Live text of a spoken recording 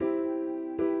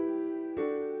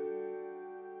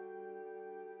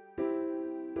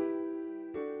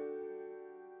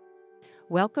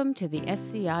Welcome to the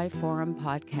SCI Forum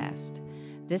podcast.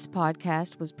 This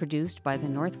podcast was produced by the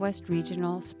Northwest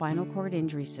Regional Spinal Cord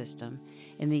Injury System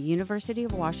in the University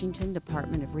of Washington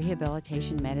Department of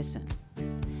Rehabilitation Medicine.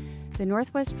 The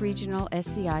Northwest Regional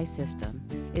SCI system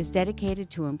is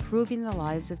dedicated to improving the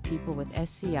lives of people with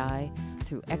SCI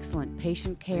through excellent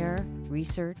patient care,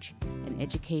 research, and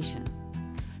education.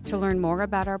 To learn more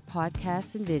about our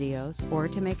podcasts and videos or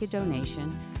to make a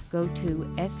donation, go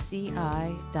to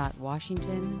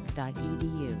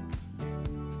sci.washington.edu.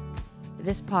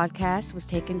 This podcast was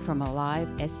taken from a live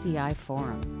SCI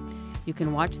forum. You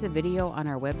can watch the video on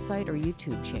our website or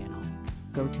YouTube channel.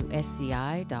 Go to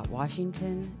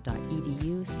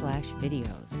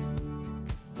sci.washington.edu/videos.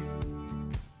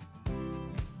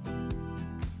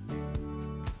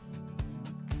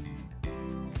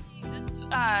 This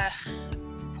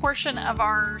portion of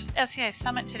our SCI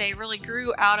Summit today really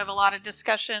grew out of a lot of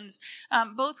discussions,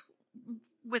 both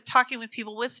with talking with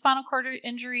people with spinal cord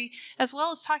injury, as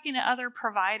well as talking to other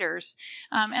providers.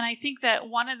 And I think that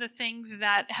one of the things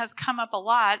that has come up a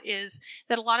lot is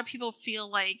that a lot of people feel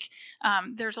like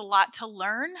there's a lot to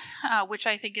learn, which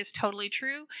I think is totally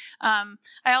true.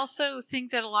 I also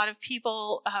think that a lot of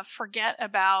people forget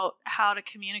about how to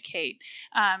communicate.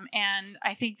 And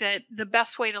I think that the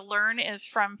best way to learn is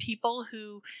from people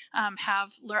who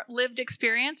have lived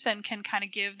experience and can kind of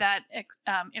give that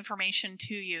information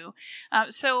to you.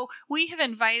 So we have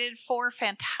invited 4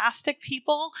 fantastic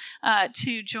people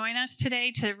to join us today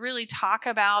to really talk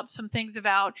about some things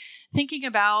about thinking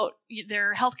about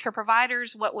their healthcare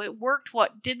providers, what worked,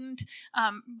 what didn't,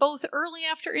 both early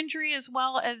after injury as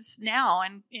well as now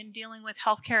and in dealing with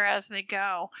healthcare as they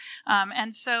go.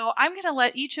 And so I'm going to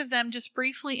let each of them just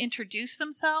briefly introduce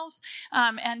themselves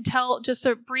and tell just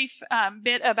a brief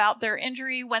bit about their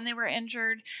injury, when they were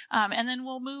injured, and then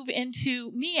we'll move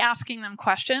into me asking them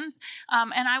questions.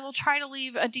 And I will try to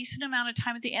leave a decent amount of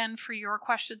time at the end for your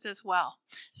questions as well.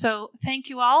 So thank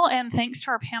you all, and thanks to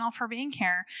our panel for being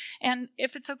here. And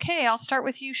if it's okay, I'll start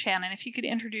with you, Shannon, if you could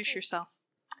introduce yourself.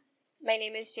 My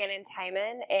name is Shannon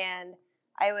Timon, and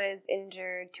I was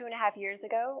injured 2.5 years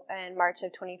ago in March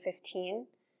of 2015,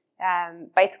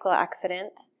 bicycle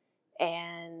accident,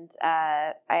 and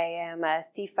I am a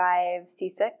C5,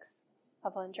 C6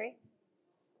 level injury.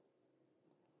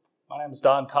 My name is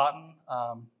Don Totten.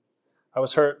 I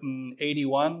was hurt in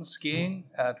 81 skiing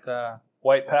at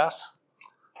White Pass.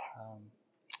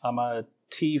 I'm a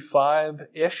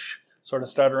T5-ish, sort of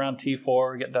start around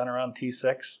T4, get done around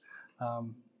T6.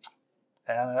 And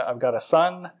I've got a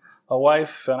son, a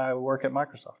wife, and I work at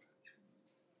Microsoft.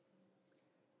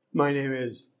 My name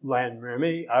is Lan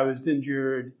Remy. I was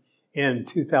injured in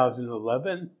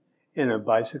 2011 in a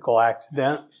bicycle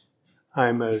accident.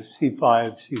 I'm a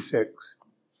C5, C6.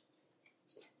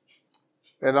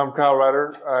 And I'm Kyle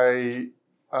Ryder. I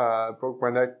broke my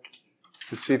neck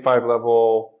at C5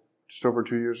 level just over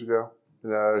 2 years ago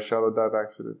in a shallow dive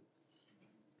accident.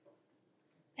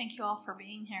 Thank you all for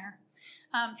being here.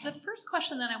 The first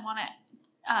question that I want to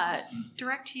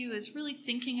direct to you is really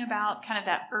thinking about kind of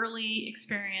that early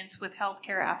experience with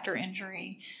healthcare after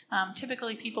injury.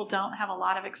 Typically, people don't have a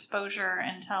lot of exposure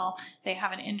until they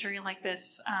have an injury like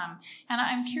this. And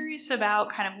I'm curious about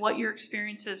kind of what your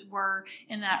experiences were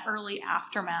in that early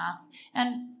aftermath.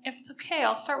 And if it's okay,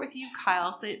 I'll start with you,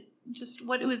 Kyle. Just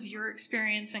what was your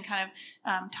experience, and kind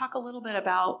of talk a little bit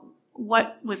about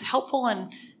what was helpful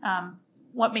and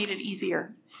what made it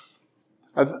easier.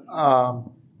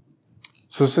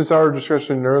 So since our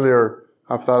discussion earlier,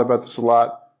 I've thought about this a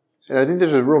lot. And I think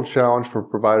there's a real challenge for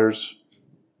providers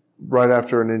right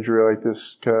after an injury like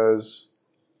this, because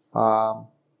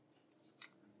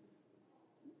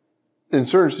in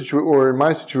certain situations, or in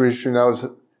my situation, I was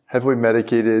heavily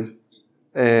medicated.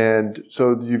 And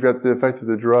so you've got the effect of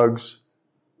the drugs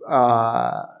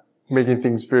making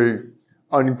things very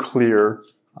unclear.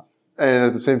 And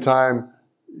at the same time,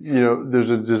 there's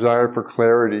a desire for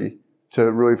clarity to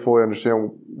really fully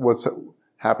understand what's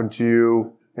happened to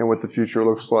you and what the future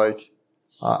looks like.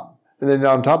 And then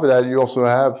on top of that, you also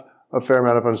have a fair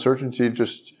amount of uncertainty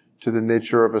just to the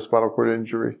nature of a spinal cord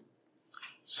injury.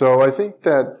 So I think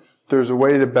that there's a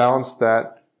way to balance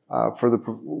that as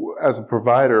a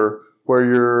provider, where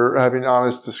you're having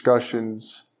honest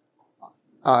discussions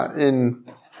in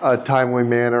a timely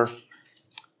manner,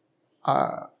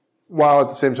 while at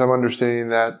the same time understanding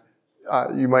that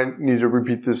you might need to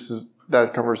repeat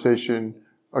that conversation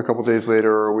a couple days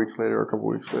later, or a week later, or a couple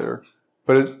weeks later.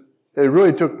 But it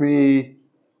really took me,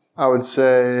 I would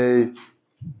say,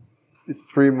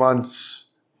 3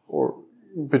 months, or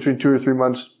between 2 or 3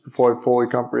 months before I fully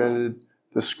comprehended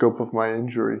the scope of my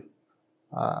injury.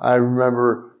 I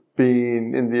remember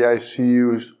being in the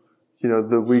ICU,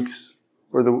 the weeks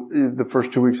or the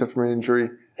first 2 weeks after my injury,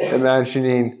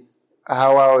 imagining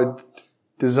how I would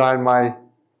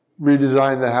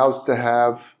redesign the house to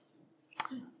have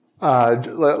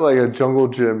like a jungle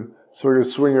gym, so we could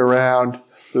swing around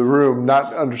the room,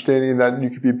 not understanding that you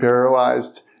could be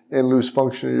paralyzed and lose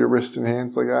function of your wrist and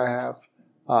hands like I have.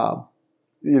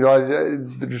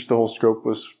 Just the whole scope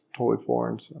was totally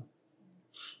foreign. So.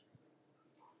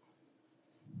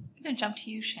 I'm going to jump to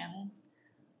you, Shannon.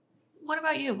 What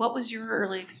about you? What was your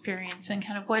early experience, and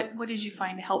kind of what did you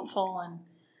find helpful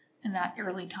in that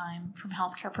early time from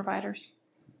healthcare providers?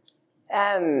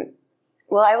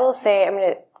 Well, I will say I'm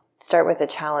going to start with a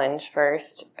challenge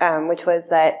first, which was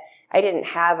that I didn't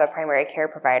have a primary care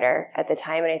provider at the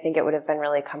time, and I think it would have been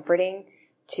really comforting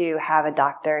to have a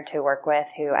doctor to work with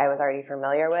who I was already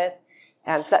familiar with.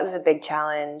 So that was a big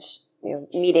challenge,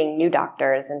 meeting new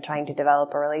doctors and trying to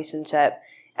develop a relationship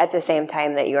at the same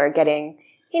time that you are getting,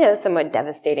 somewhat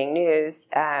devastating news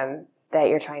that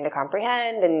you're trying to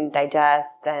comprehend and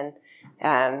digest, and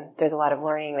there's a lot of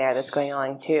learning there that's going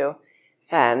on too.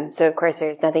 So of course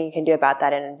there's nothing you can do about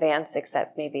that in advance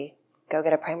except maybe go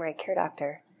get a primary care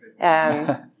doctor.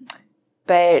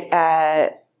 But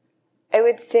I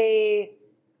would say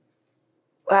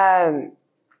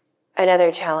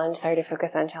another challenge, sorry to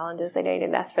focus on challenges, I know you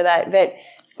didn't ask for that, but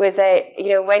was that,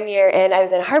 1 year, and I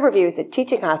was in Harborview, it was a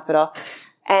teaching hospital,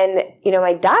 and,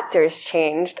 my doctors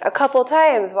changed a couple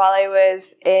times while I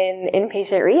was in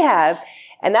inpatient rehab.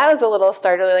 And that was a little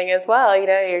startling as well.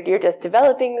 You're just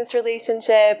developing this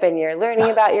relationship and you're learning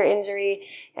about your injury.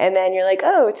 And then you're like,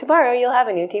 oh, tomorrow you'll have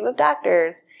a new team of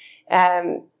doctors.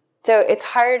 So it's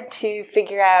hard to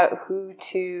figure out who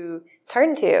to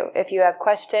turn to if you have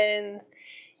questions.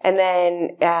 And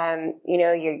then,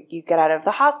 you get out of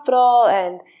the hospital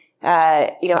and,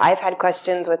 I've had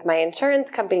questions with my insurance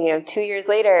company, 2 years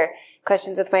later,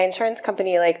 questions with my insurance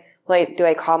company like, do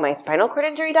I call my spinal cord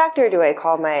injury doctor? Do I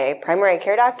call my primary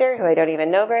care doctor, who I don't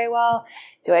even know very well?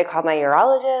 Do I call my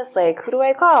urologist? Who do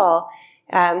I call?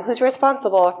 Who's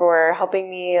responsible for helping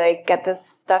me, get this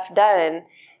stuff done?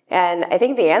 And I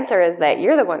think the answer is that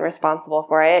you're the one responsible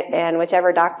for it, and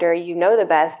whichever doctor you know the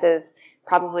best is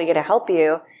probably going to help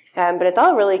you. But it's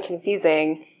all really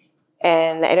confusing,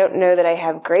 and I don't know that I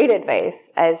have great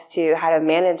advice as to how to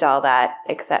manage all that,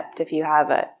 except if you have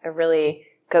a really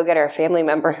go-getter family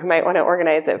member who might want to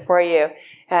organize it for you.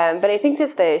 But I think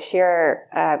just the sheer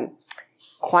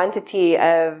quantity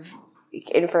of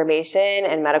information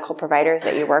and medical providers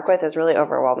that you work with is really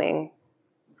overwhelming.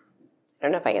 I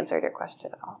don't know if I answered your question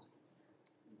at all.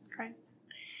 That's great.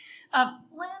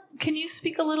 Lynn, can you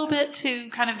speak a little bit to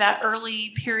kind of that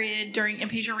early period during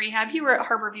inpatient rehab? You were at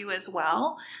Harborview as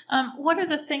well. What are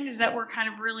the things that were kind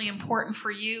of really important for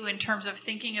you in terms of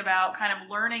thinking about kind of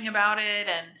learning about it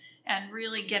and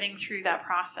really getting through that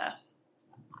process?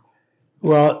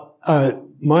 Well,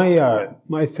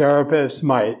 my therapist,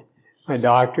 my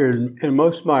doctor, and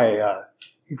most of my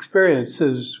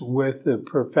experiences with the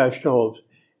professionals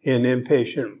in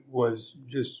inpatient was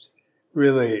just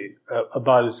really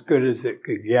about as good as it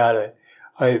could get.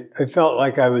 I felt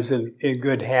like I was in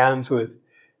good hands with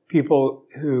people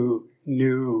who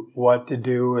knew what to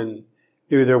do and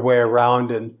knew their way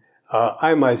around, and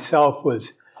I myself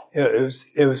was.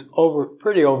 It was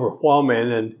pretty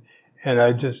overwhelming, and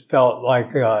I just felt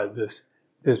like this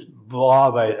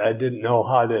blob. I didn't know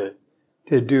how to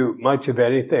do much of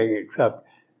anything except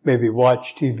maybe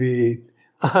watch TV.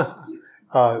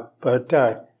 But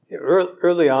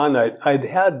early on, I'd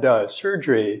had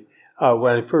surgery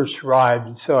when I first arrived,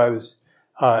 and so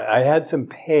I had some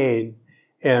pain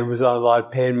and was on a lot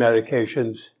of pain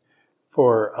medications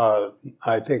for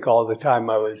I think all the time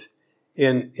I was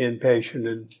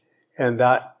inpatient, and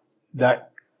that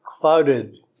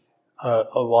clouded a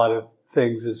lot of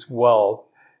things as well.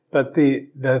 But the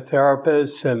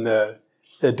therapists and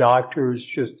the doctors,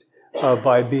 just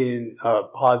by being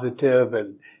positive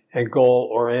and goal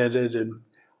oriented and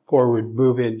forward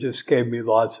moving, just gave me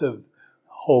lots of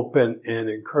hope and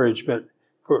encouragement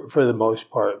for the most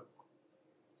part.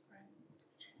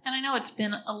 And I know it's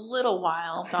been a little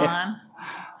while, Don.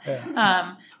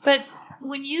 Yeah. But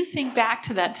when you think back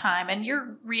to that time, and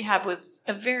your rehab was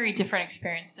a very different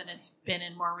experience than it's been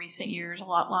in more recent years, a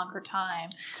lot longer time.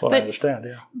 That's what I understand,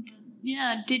 yeah.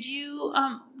 Yeah. Did you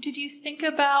think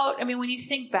about, when you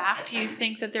think back, do you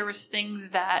think that there was things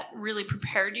that really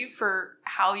prepared you for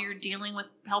how you're dealing with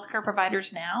healthcare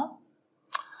providers now?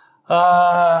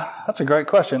 That's a great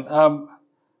question.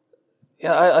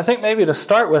 I think maybe to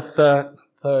start with, I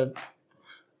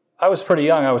was pretty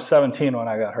young. I was 17 when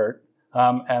I got hurt,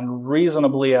 and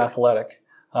reasonably athletic.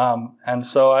 And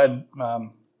so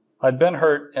I'd been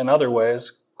hurt in other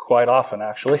ways quite often,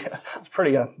 actually.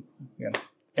 Pretty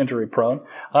injury prone.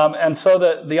 And so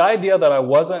the idea that I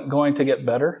wasn't going to get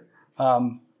better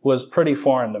was pretty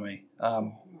foreign to me.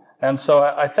 And so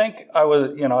I think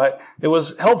it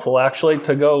was helpful actually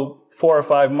to go 4 or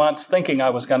 5 months thinking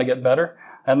I was going to get better.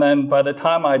 And then by the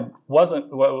time I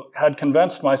had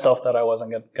convinced myself that I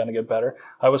wasn't going to get better,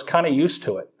 I was kind of used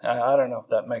to it. I don't know if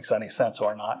that makes any sense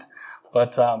or not.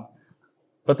 But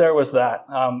there was that.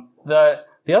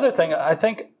 The other thing, I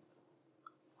think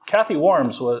Kathy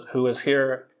Worms, who was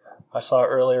here, I saw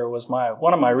earlier, was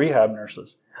one of my rehab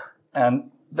nurses.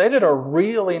 And they did a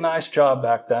really nice job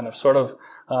back then of sort of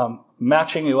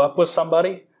matching you up with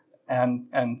somebody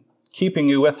and keeping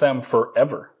you with them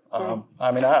forever.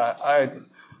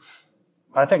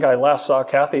 I think I last saw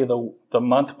Kathy the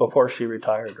month before she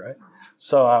retired, right?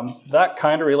 So that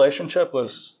kind of relationship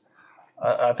was,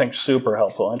 I think, super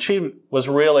helpful. And she was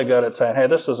really good at saying, hey,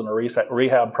 this isn't a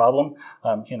rehab problem.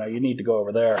 You need to go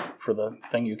over there for the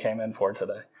thing you came in for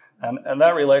today. And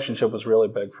that relationship was really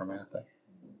big for me, I think.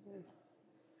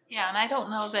 Yeah, and I don't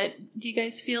know do you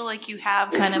guys feel like you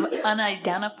have kind of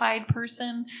unidentified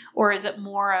person, or is it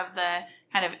more of the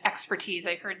kind of expertise?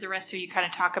 I heard the rest of you kind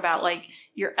of talk about like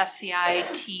your SCI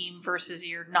team versus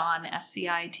your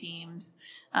non-SCI teams.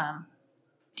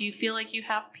 Do you feel like you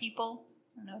have people?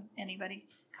 I don't know, anybody?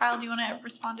 Kyle, do you want to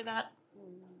respond to that?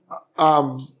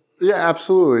 Yeah,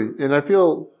 absolutely. And I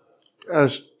feel,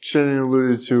 as Shannon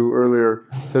alluded to earlier,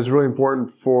 that's really important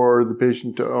for the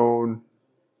patient to own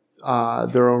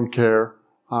their own care.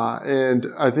 And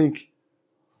I think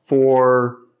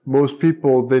for most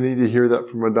people, they need to hear that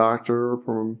from a doctor or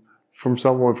from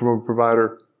someone, from a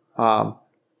provider.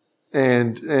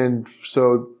 And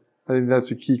so I think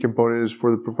that's a key component, is for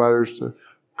the providers to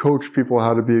coach people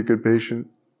how to be a good patient.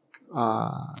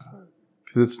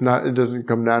 Because it doesn't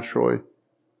come naturally.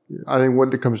 I think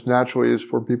what comes naturally is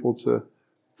for people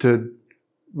to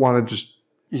want to just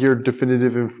hear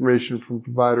definitive information from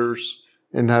providers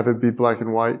and have it be black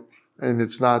and white. And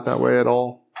it's not that way at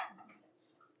all.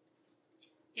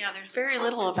 Yeah, there's very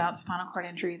little about spinal cord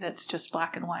injury that's just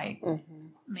black and white. Mm-hmm.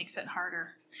 Makes it harder.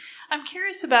 I'm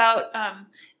curious about, I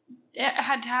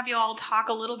had to have you all talk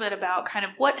a little bit about kind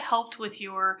of what helped with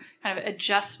your kind of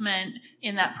adjustment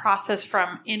in that process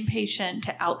from inpatient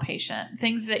to outpatient.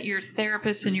 Things that your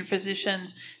therapists and your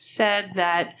physicians said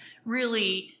that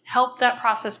really helped that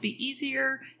process be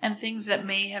easier, and things that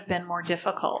may have been more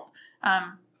difficult.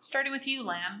 Starting with you,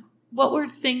 Lan, what were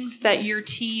things that your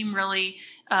team really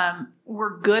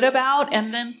were good about,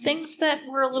 and then things that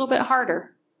were a little bit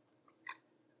harder?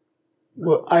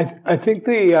 Well, I think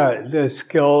the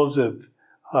skills of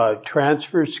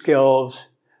transfer skills.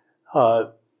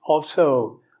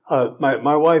 Also,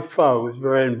 my wife was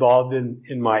very involved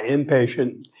in my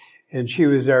inpatient, and she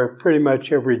was there pretty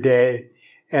much every day.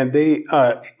 And they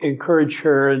encouraged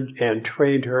her and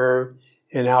trained her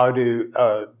in how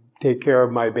to take care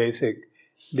of my basic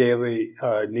daily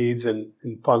needs and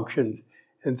functions.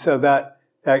 And so that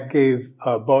gave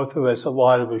both of us a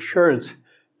lot of assurance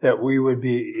that we would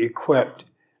be equipped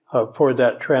for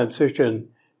that transition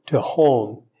to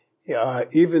home.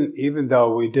 Even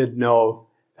though we did know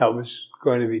that was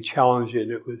going to be challenging,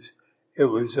 it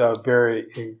was very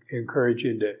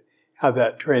encouraging to have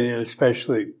that training,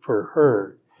 especially for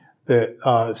her.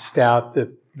 The staff,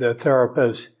 the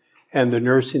therapists, and the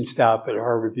nursing staff at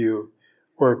Harborview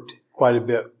worked quite a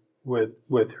bit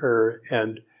with her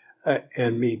and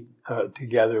me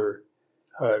together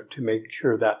to make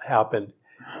sure that happened.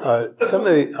 Some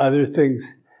of the other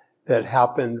things that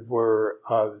happened were,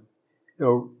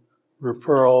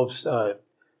 referrals.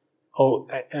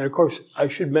 And of course, I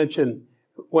should mention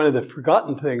one of the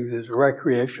forgotten things is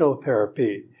recreational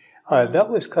therapy. That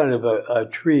was kind of a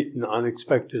treat and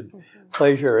unexpected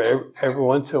pleasure. Every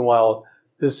once in a while,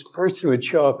 this person would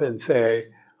show up and say,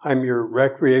 "I'm your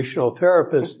recreational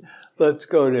therapist. Let's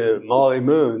go to Molly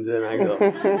Moon's." And I go,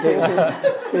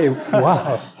 hey,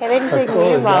 wow. Hey, they didn't take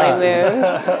me to Molly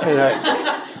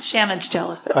Moon's. Shannon's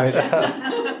jealous.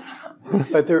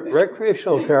 But the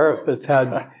recreational therapists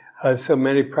had so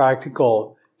many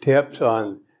practical tips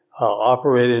on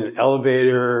operating an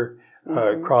elevator,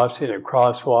 crossing a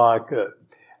crosswalk,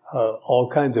 all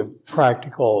kinds of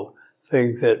practical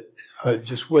things that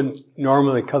just wouldn't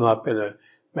normally come up in a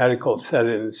medical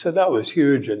setting. So that was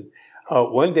huge. And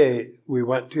one day we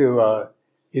went to a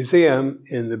museum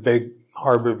in the big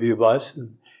Harborview bus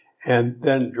and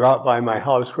then dropped by my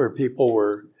house where people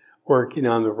were working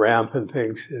on the ramp and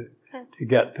things to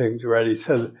get things ready.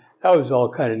 So that was all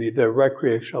kind of neat. The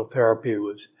recreational therapy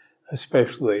was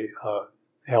especially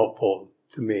helpful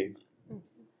to me.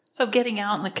 So getting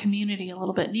out in the community a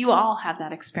little bit. You all had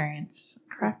that experience,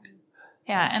 correct?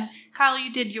 Yeah. And Kyle,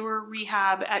 you did your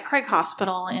rehab at Craig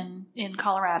Hospital in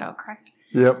Colorado, correct?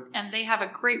 Yep. And they have a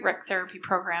great rec therapy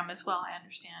program as well, I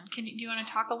understand. Do you want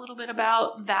to talk a little bit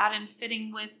about that and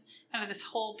fitting with kind of this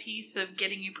whole piece of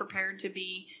getting you prepared to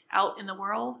be out in the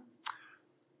world?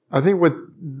 I think what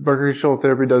recreational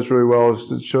therapy does really well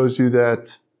is it shows you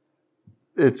that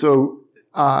it's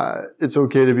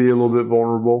okay to be a little bit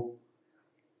vulnerable.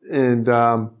 And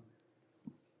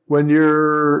when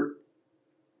you're,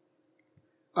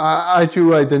 I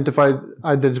too identify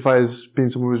as being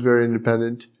someone who's very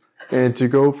independent, and to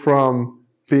go from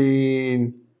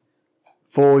being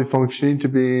fully functioning to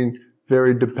being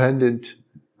very dependent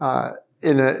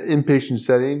in an inpatient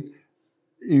setting,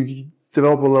 you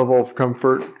develop a level of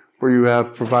comfort where you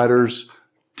have providers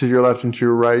to your left and to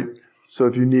your right. So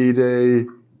if you need a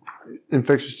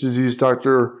infectious disease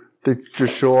doctor, they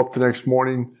just show up the next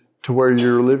morning to where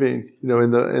you're living,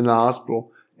 in the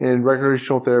hospital. And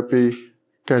recreational therapy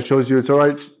kind of shows you it's all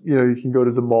right. You can go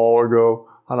to the mall or go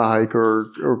on a hike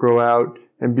or go out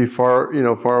and be far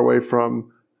away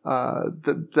from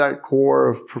that core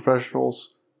of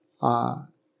professionals, and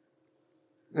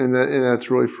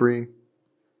that's really freeing.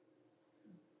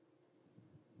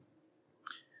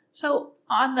 So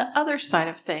on the other side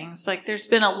of things, like there's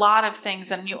been a lot of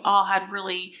things, and you all had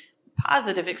really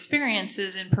positive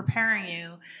experiences in preparing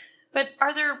you. But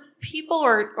are there people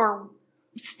or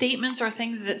statements or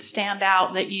things that stand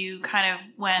out that you kind of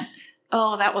went,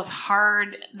 oh, that was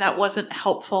hard, that wasn't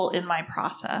helpful in my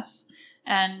process?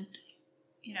 And,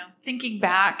 thinking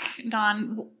back,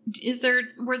 Don,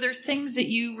 were there things that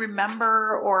you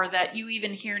remember or that you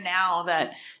even hear now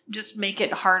that just make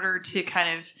it harder to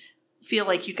kind of feel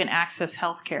like you can access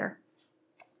healthcare?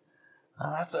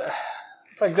 That's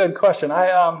a good question.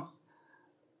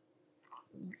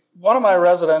 One of my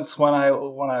residents, when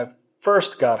I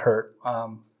first got hurt,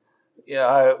 I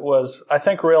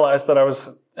realized that I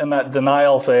was in that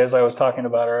denial phase I was talking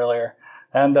about earlier,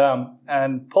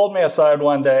 and pulled me aside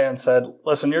one day and said,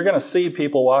 "Listen, you're going to see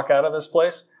people walk out of this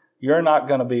place. You're not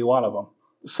going to be one of them.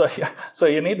 So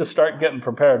you need to start getting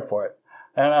prepared for it."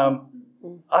 And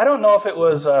I don't know if it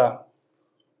was. I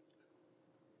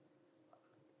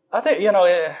think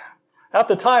at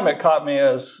the time it caught me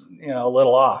as a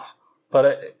little off,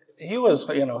 but he was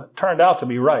turned out to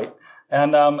be right,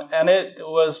 and it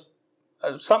was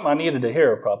something I needed to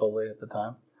hear probably at the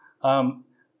time.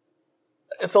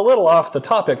 It's a little off the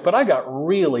topic, but I got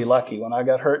really lucky when I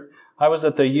got hurt. I was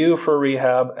at the U for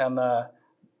rehab, and the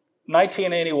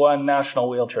 1981 National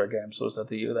Wheelchair Games was at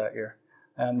the U that year,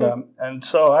 and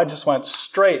so I just went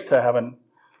straight to having,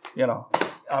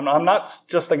 I'm not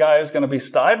just a guy who's going to be.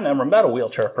 I'd never met a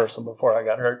wheelchair person before I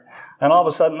got hurt, and all of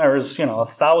a sudden there was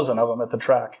 1,000 of them at the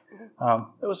track.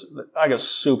 I got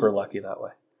super lucky that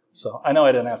way. So I know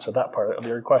I didn't answer that part of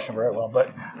your question very well,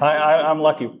 but I'm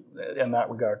lucky in that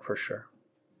regard for sure.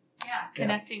 Yeah,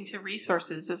 connecting to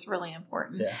resources is really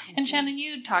important. Yeah. And Shannon,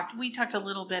 we talked a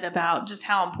little bit about just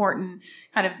how important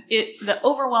kind of the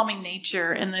overwhelming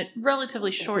nature and the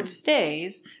relatively short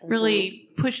stays really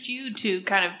pushed you to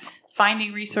kind of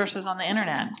finding resources on the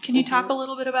internet. Can you talk a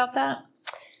little bit about that?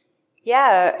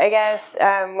 Yeah, I guess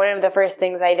one of the first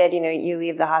things I did, you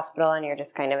leave the hospital and you're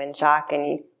just kind of in shock, and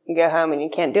you go home and you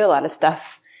can't do a lot of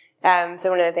stuff.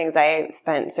 So one of the things I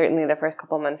spent certainly the first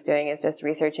couple months doing is just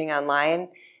researching online.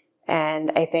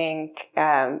 And I think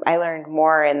I learned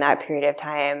more in that period of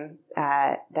time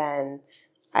than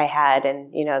I had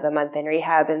in, the month in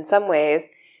rehab in some ways.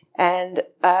 And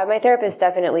my therapist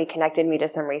definitely connected me to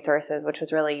some resources, which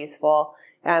was really useful.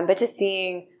 But just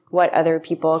seeing what other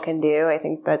people can do, I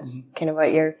think that's kind of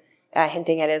what you're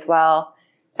hinting at as well.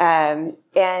 And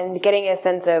getting a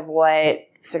sense of what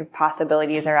sort of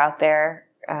possibilities are out there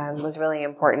was really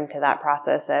important to that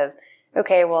process of,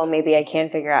 okay, well, maybe I can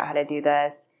figure out how to do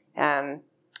this. And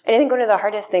I think one of the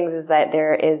hardest things is that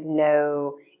there is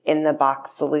no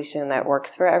in-the-box solution that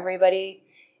works for everybody.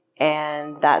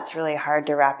 And that's really hard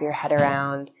to wrap your head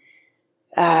around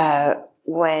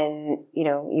when,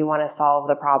 you want to solve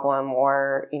the problem,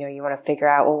 or, you want to figure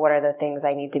out, well, what are the things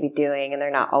I need to be doing? And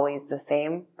they're not always the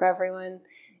same for everyone.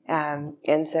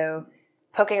 And so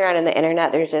poking around in the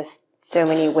internet, there's just so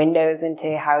many windows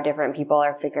into how different people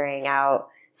are figuring out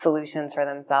solutions for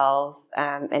themselves.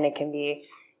 And it can be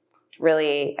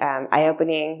really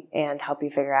eye-opening and help you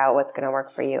figure out what's going to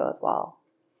work for you as well.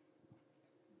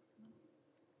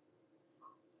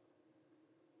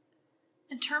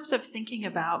 In terms of thinking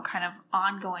about kind of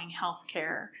ongoing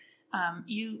healthcare,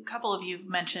 a couple of you have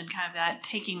mentioned kind of that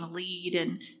taking the lead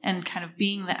and kind of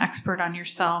being the expert on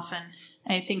yourself. And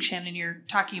I think, Shannon, you're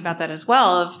talking about that as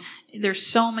well, of there's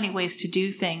so many ways to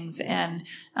do things, and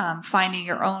finding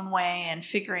your own way and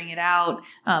figuring it out,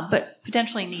 but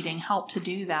potentially needing help to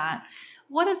do that.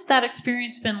 What has that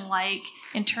experience been like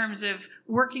in terms of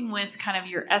working with kind of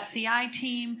your SCI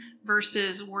team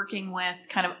versus working with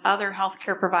kind of other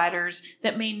healthcare providers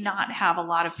that may not have a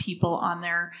lot of people on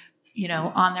their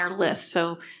list?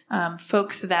 So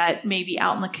folks that may be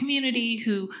out in the community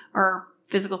who are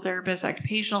physical therapists,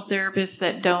 occupational therapists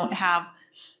that don't have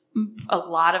a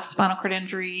lot of spinal cord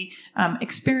injury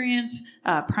experience,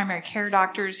 primary care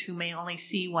doctors who may only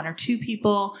see one or two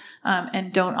people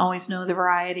and don't always know the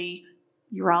variety,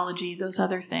 urology, those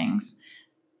other things.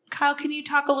 Kyle, can you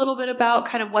talk a little bit about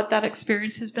kind of what that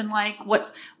experience has been like?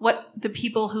 What the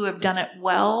people who have done it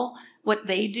well, what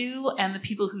they do, and the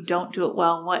people who don't do it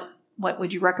well, what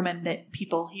would you recommend that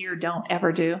people here don't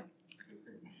ever do?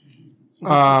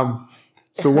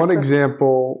 So one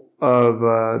example of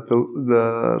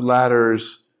the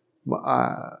ladders,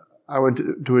 I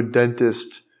went to a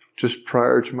dentist just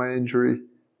prior to my injury,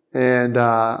 and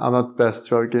I'm not the best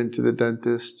about getting to the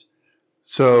dentist.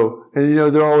 So, and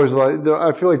they're always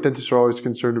I feel like dentists are always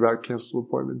concerned about canceled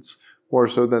appointments more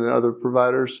so than other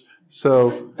providers.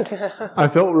 So I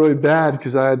felt really bad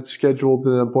because I had scheduled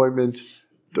an appointment,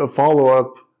 a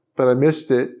follow-up, but I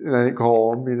missed it and I didn't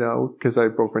call them, because I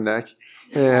broke my neck.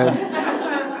 And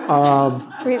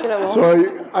reasonable.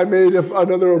 So I made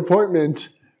another appointment,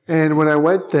 and when I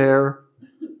went there,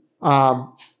 I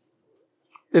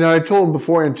told them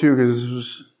beforehand too, because this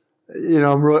was,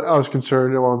 I was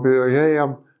concerned. I want to be like, hey,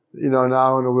 I'm,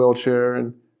 now in a wheelchair,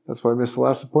 and that's why I missed the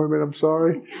last appointment. I'm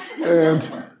sorry. And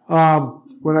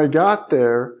when I got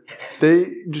there,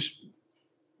 they just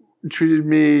treated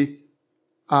me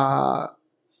in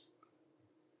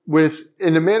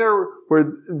a manner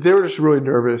where they were just really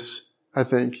nervous, I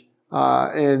think.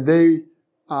 And they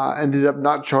ended up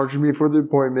not charging me for the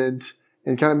appointment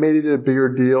and kind of made it a bigger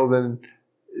deal than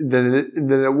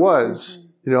it was.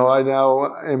 I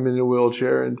now am in a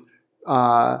wheelchair, and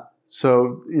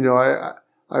so I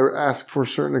ask for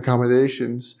certain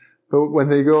accommodations. But when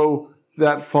they go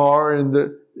that far, and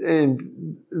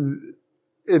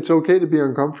it's okay to be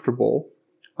uncomfortable.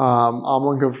 I'm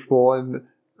uncomfortable, and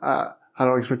I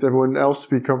don't expect everyone else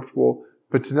to be comfortable.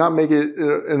 But to not make it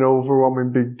an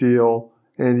overwhelming big deal,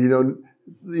 and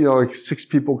like 6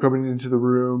 people coming into the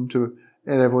room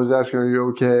and everyone's asking, "Are you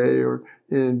okay?"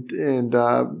 And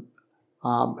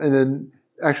then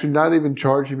actually not even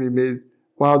charging me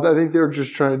I think they were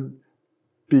just trying to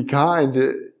be kind.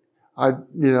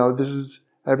 This is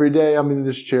every day I'm in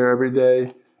this chair every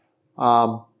day.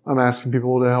 I'm asking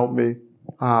people to help me.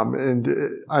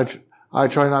 And I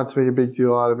try not to make a big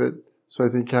deal out of it. So I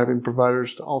think having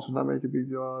providers to also not make a big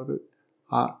deal out of it.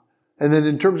 And then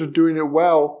in terms of doing it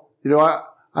well,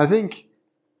 I think,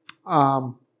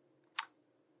 I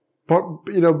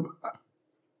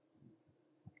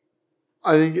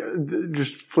think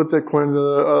just flip that coin in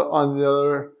the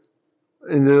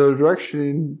other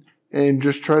direction, and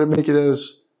just try to make it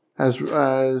as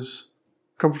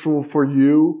comfortable for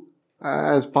you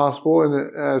as possible,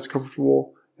 and as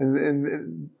comfortable,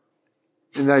 and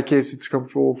in that case, it's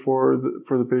comfortable for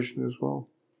the patient as well.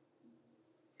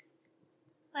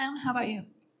 Leon, how about you?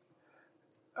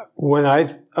 When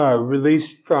I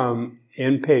released from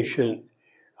inpatient,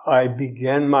 I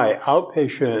began my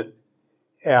outpatient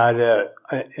at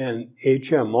an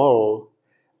HMO,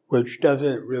 which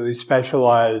doesn't really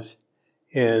specialize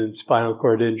in spinal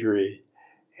cord injury.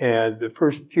 And the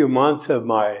first few months of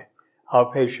my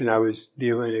outpatient, I was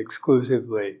dealing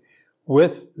exclusively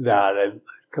with that. I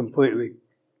completely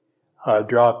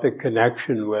dropped the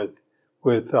connection with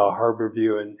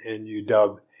Harborview and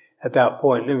UW at that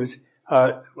point. And it was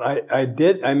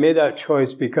I made that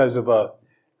choice because of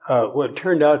what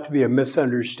turned out to be a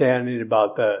misunderstanding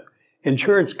about the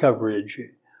insurance coverage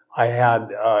I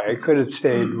had. I could have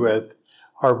stayed with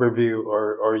Harborview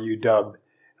or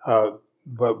UW,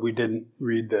 but we didn't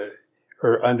read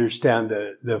or understand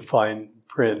the fine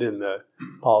print in the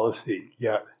policy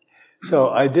yet. So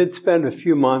I did spend a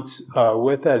few months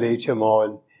with that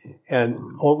HMO, and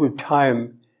over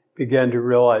time began to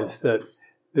realize that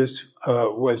this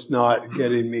was not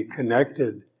getting me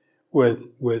connected with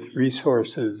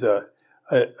resources.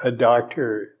 A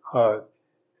doctor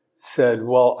said,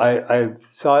 well, I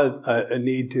saw a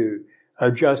need to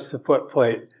adjust the foot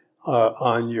plate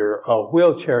on your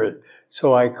wheelchair.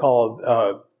 So I called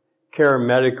Care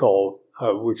Medical,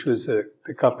 which was the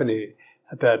company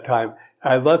at that time.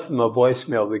 I left them a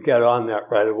voicemail to get on that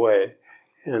right away.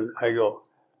 And I go,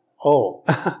 Oh,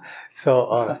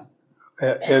 so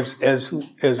as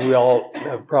we all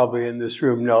probably in this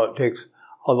room know, it takes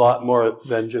a lot more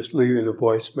than just leaving a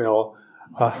voicemail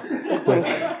with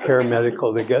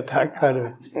paramedical to get that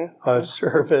kind of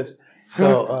service.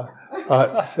 So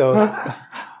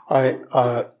I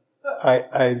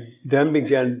then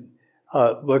began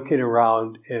looking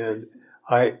around, and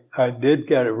I did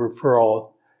get a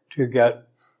referral to get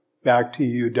back to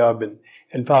UW,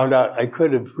 and found out I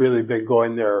could have really been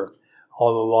going there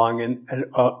all along, and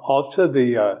also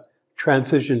the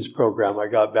transitions program. I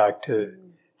got back to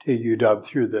UW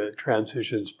through the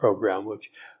transitions program, which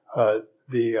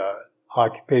the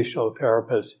occupational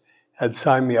therapist had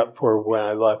signed me up for when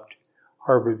I left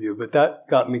Harborview. But that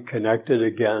got me connected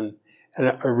again,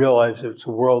 and I realized it's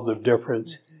a world of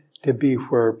difference to be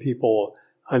where people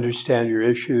understand your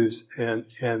issues and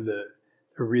the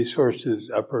resources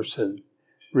a person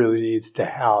really needs to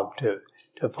have to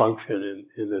function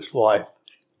in this life.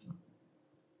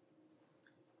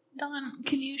 Don,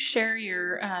 can you share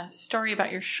your story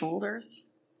about your shoulders?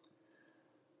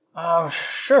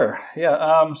 Sure.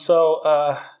 Yeah.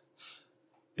 So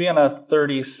being a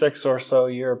 36 or so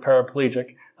year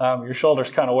paraplegic, your shoulders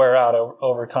kind of wear out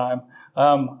over time.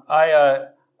 I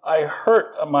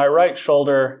hurt my right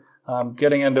shoulder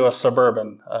getting into a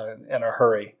Suburban in a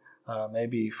hurry,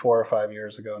 maybe 4 or 5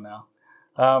 years ago now.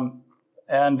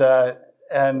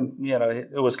 And you know,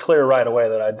 it was clear right away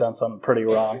that I'd done something pretty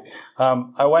wrong.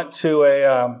 I went to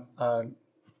a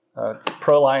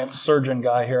Proliance surgeon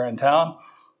guy here in town.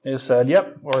 He said,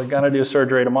 "Yep, we're going to do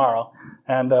surgery tomorrow,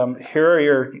 and here are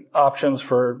your options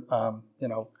for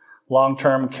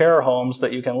long-term care homes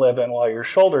that you can live in while your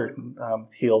shoulder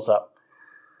heals up."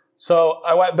 So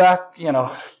I went back,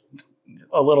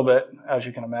 a little bit, as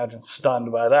you can imagine,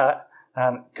 stunned by that.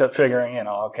 And figuring,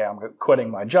 okay, I'm quitting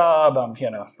my job,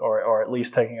 or at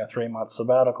least taking a 3-month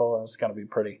sabbatical, and it's going to be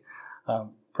pretty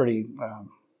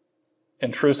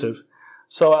intrusive.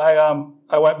 So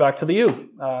I went back to the U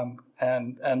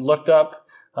and looked up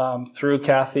through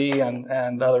Kathy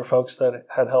and other folks that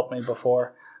had helped me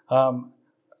before, an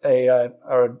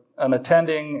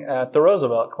attending at the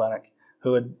Roosevelt Clinic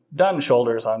who had done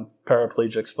shoulders on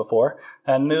paraplegics before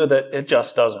and knew that it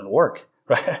just doesn't work.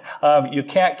 Right? You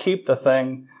can't keep the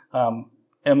thing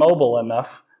immobile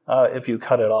enough if you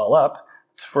cut it all up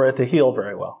for it to heal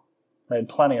very well. Made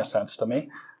plenty of sense to me.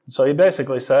 So he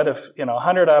basically said, if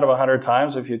 100 out of 100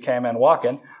 times, if you came in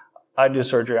walking, I'd do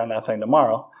surgery on that thing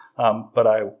tomorrow, but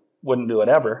I wouldn't do it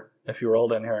ever if you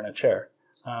rolled in here in a chair.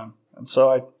 And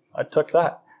so I took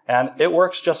that, and it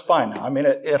works just fine now. I mean,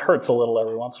 it hurts a little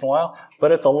every once in a while,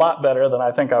 but it's a lot better than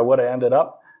I think I would have ended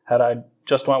up had I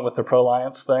just went with the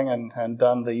Proliance thing and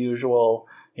done the usual,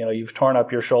 you've torn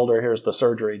up your shoulder, here's the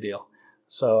surgery deal.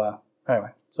 So anyway,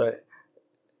 so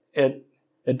it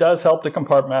does help to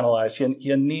compartmentalize.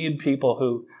 You need people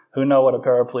who know what a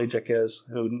paraplegic is,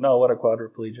 who know what a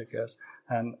quadriplegic is,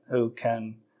 and who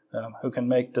can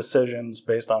make decisions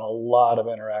based on a lot of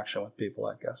interaction with people,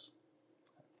 I guess.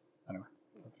 Anyway,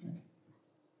 that's me.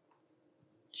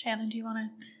 Shannon, do you want to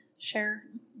share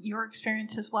your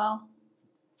experience as well?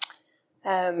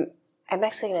 I'm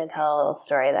actually going to tell a little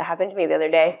story that happened to me the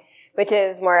other day, which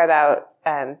is more about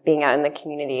being out in the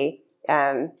community.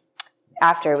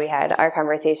 After we had our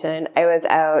conversation, I was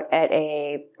out at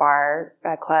a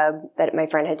club that my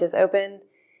friend had just opened,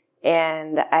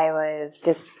 and I was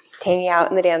just hanging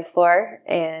out on the dance floor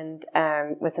and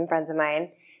with some friends of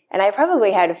mine. And I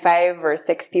probably had 5 or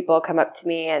 6 people come up to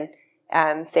me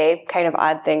and say kind of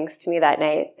odd things to me that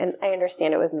night. And I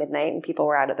understand it was midnight and people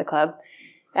were out at the club.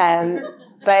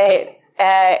 But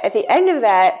at the end of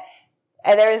that,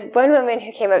 there was one woman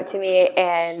who came up to me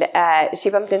and she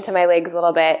bumped into my legs a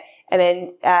little bit, and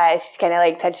then she kind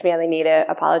of touched me on the knee to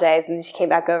apologize, and she came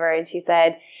back over and she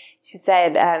said,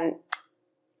 I'm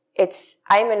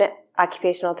an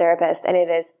occupational therapist, and it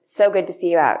is so good to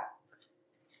see you out.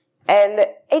 And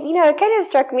it kind of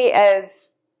struck me as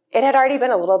it had already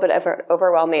been a little bit of an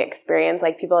overwhelming experience.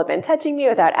 Like, people had been touching me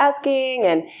without asking,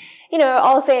 and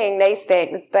all saying nice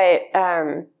things, but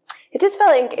it just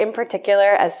felt like, in particular,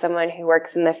 as someone who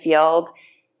works in the field,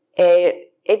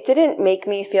 it didn't make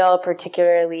me feel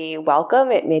particularly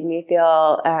welcome. It made me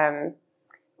feel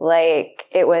like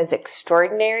it was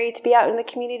extraordinary to be out in the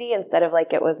community instead of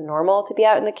like it was normal to be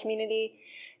out in the community.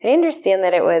 And I understand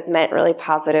that it was meant really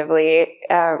positively,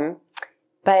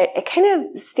 but it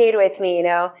kind of stayed with me,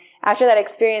 After that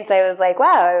experience, I was like,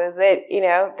 wow, I was at,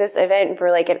 this event for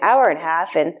like an hour and a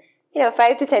half, and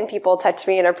 5 to 10 people touched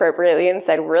me inappropriately and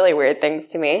said really weird things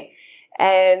to me.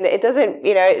 And it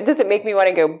doesn't make me want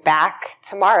to go back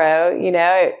tomorrow.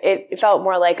 It felt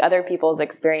more like other people's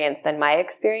experience than my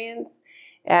experience.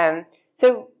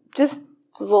 So just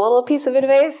a little piece of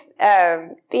advice.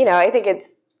 I think it's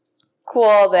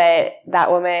cool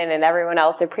that woman and everyone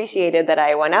else appreciated that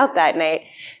I went out that night.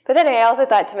 But then I also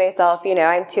thought to myself,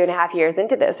 I'm 2.5 years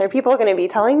into this. Are people going to be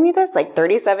telling me this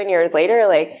 37 years later?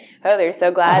 Oh, they're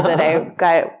so glad that I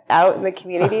got out in the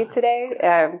community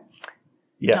today.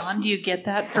 Yes. Don, do you get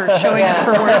that for showing up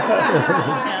for work?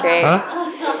 Yeah. Great.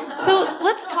 Huh? So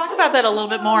let's talk about that a little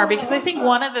bit more, because I think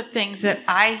one of the things that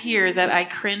I hear that I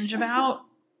cringe about,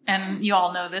 and you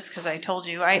all know this because I told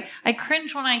you, I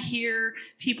cringe when I hear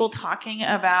people talking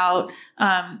about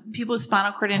people with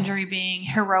spinal cord injury being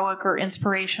heroic or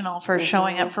inspirational for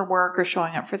showing up for work or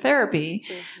showing up for therapy.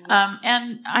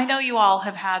 And I know you all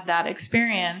have had that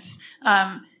experience.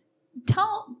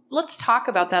 Let's talk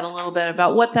about that a little bit,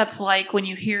 about what that's like when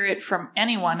you hear it from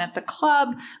anyone at the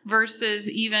club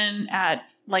versus even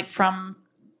from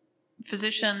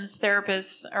physicians,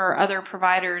 therapists, or other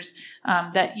providers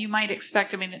that you might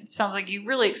expect. I mean, it sounds like you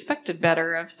really expected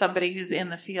better of somebody who's in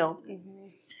the field.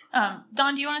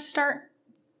 Don, do you want to start?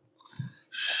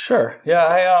 Sure.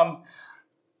 Yeah,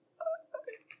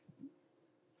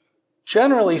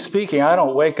 generally speaking, I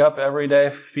don't wake up every day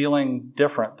feeling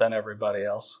different than everybody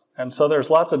else. And so there's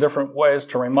lots of different ways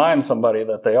to remind somebody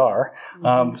that they are.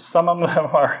 Some of them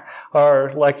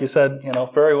are, like you said,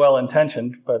 very well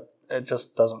intentioned, but it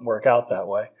just doesn't work out that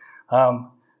way. I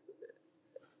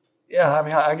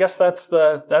guess that's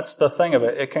the thing of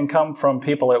it. It can come from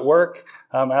people at work,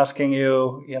 asking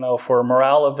you, for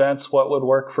morale events, what would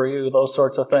work for you, those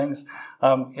sorts of things.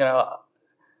 On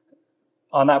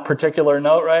that particular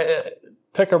note, right,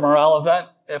 pick a morale event.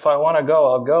 If I want to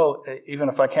go, I'll go, even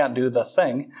if I can't do the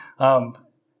thing. But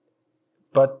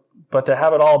to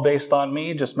have it all based on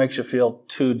me just makes you feel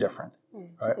too different,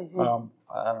 right?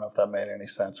 I don't know if that made any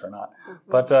sense or not.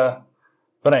 But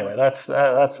anyway, that's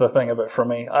the thing of it for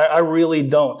me. I really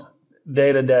don't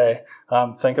day to day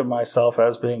think of myself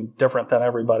as being different than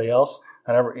everybody else.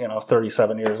 And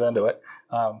 37 years into it,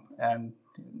 I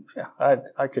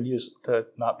could use it to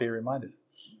not be reminded.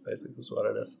 Basically, is what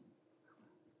it is.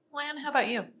 Lan, how about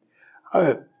you?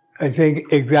 I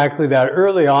think exactly that.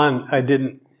 Early on,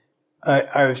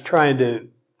 I was trying to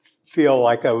feel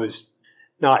like I was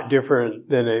not different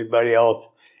than anybody else.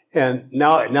 And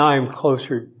now I'm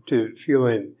closer to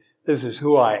feeling this is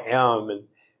who I am. And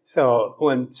so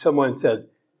when someone said,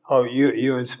 "Oh,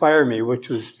 you inspire me," which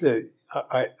was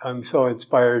I'm so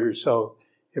inspired or so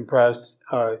impressed,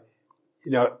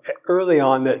 early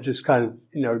on that just kind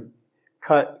of,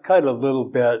 cut a little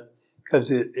bit because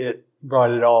it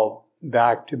brought it all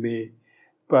back to me.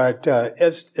 But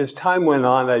as time went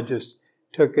on, I just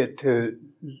took it to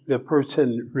the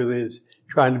person really is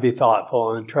trying to be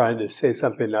thoughtful and trying to say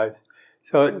something nice.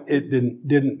 So it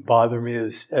didn't bother me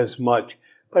as much.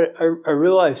 But I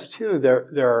realized too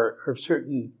there are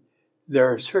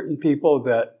certain people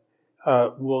that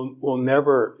will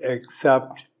never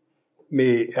accept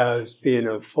me as being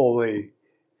a fully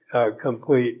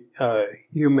complete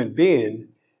human being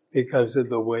because of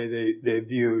the way they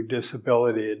view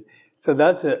disability. And so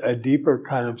that's a deeper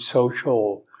kind of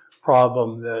social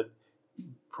problem that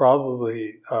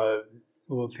probably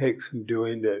will take some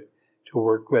doing to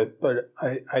work with. But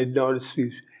I noticed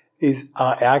these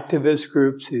activist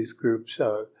groups,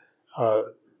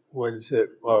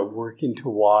 Working to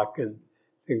Walk and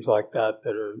things like that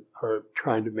are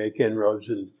trying to make inroads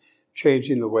and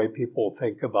changing the way people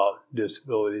think about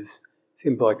disabilities.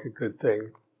 Seems like a good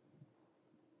thing.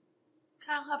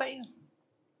 Kyle, how about you?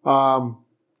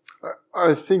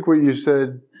 I think what you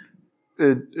said,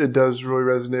 it does really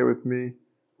resonate with me,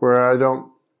 where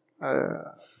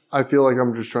I feel like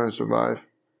I'm just trying to survive,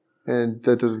 and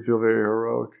that doesn't feel very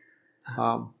heroic.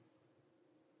 Yeah.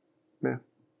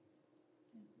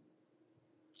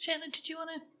 Shannon, did you want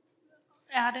to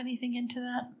add anything into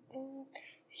that?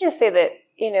 Just say that,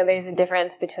 there's a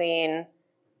difference between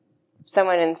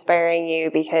someone inspiring you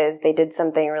because they did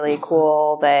something really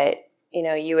cool that,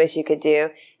 you wish you could do.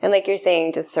 And like you're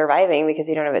saying, just surviving because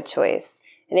you don't have a choice.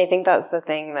 And I think that's the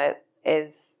thing that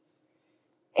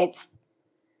it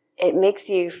makes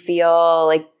you feel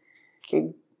like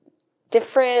you're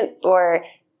different or,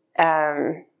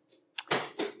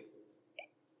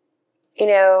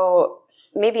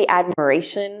 maybe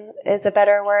admiration is a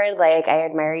better word. Like, I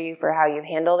admire you for how you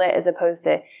handled it, as opposed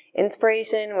to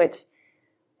inspiration, which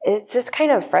is just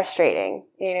kind of frustrating,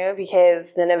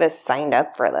 because none of us signed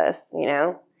up for this,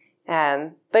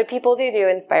 But people do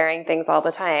inspiring things all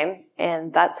the time,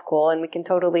 and that's cool, and we can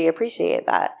totally appreciate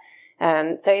that.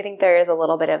 So I think there is a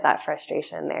little bit of that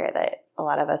frustration there that a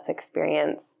lot of us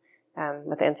experience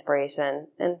with inspiration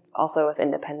and also with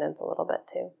independence a little bit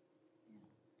too.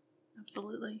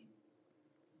 Absolutely.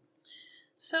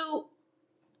 So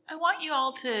I want you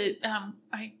all to,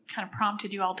 I kind of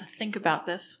prompted you all to think about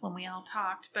this when we all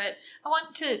talked, but I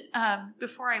want to,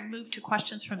 before I move to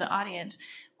questions from the audience,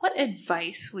 what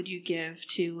advice would you give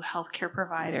to healthcare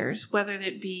providers, whether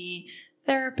it be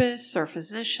therapists or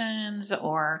physicians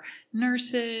or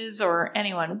nurses or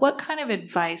anyone? What kind of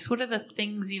advice, what are the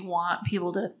things you want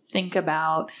people to think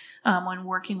about when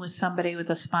working with somebody with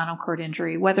a spinal cord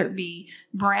injury, whether it be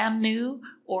brand new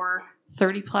or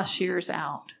 30 plus years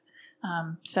out?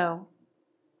 So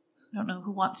I don't know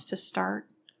who wants to start.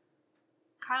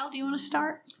 Kyle, do you want to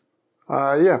start?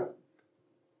 Yeah.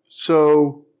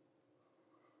 So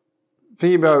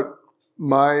thinking about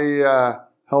my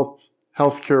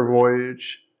healthcare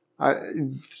voyage,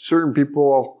 certain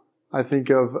people I think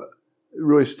of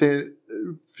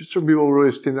certain people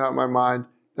really stand out in my mind.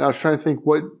 And I was trying to think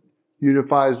what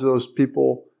unifies those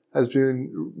people as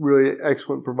being really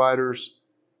excellent providers.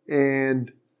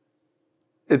 And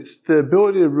it's the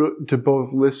ability to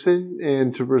both listen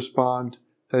and to respond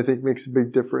that I think makes a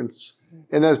big difference.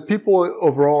 And as people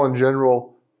overall in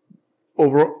general,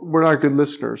 we're not good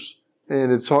listeners.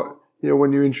 And it's hard,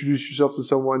 when you introduce yourself to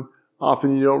someone,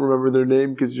 often you don't remember their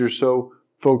name because you're so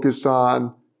focused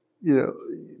on,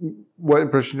 what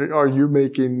impression are you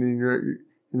making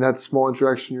in that small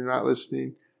interaction, you're not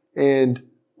listening. And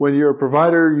when you're a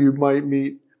provider, you might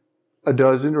meet a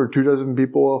dozen or 24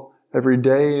 people every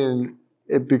day, and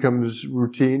it becomes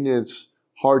routine. It's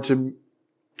hard to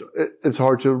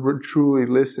truly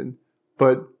listen.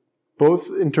 But both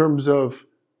in terms of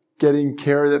getting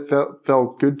care that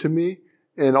felt good to me,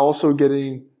 and also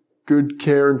getting good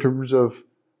care in terms of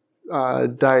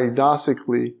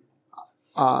diagnostically,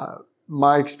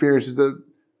 my experience is that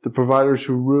the providers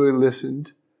who really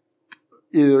listened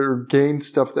either gained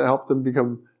stuff that helped them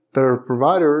become better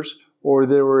providers, or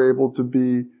they were able to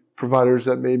be providers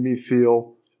that made me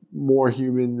feel more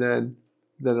human than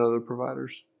other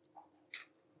providers.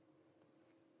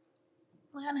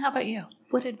 Len, how about you?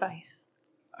 What advice?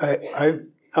 I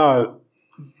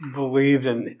believe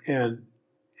and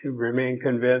remain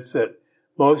convinced that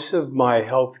most of my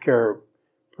healthcare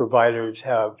providers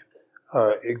have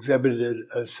exhibited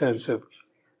a sense of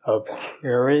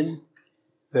caring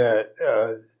that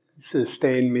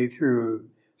sustained me through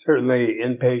certainly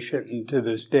inpatient, and to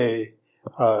this day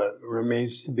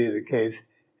remains to be the case.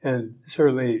 And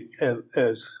certainly,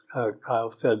 as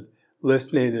Kyle said,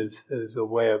 listening is a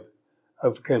way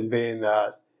of conveying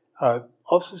that.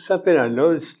 Also, something I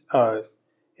noticed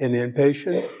in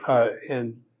inpatient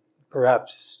and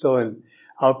perhaps still in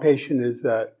outpatient is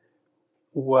that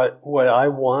what I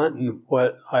want and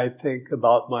what I think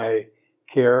about my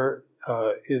care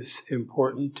is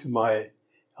important to my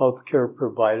healthcare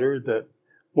provider, that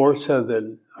more so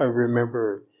than I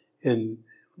remember in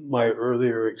my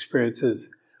earlier experiences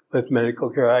with medical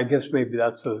care. I guess maybe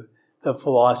that's the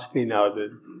philosophy now,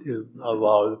 to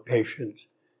allow the patients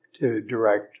to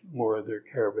direct more of their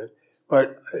care.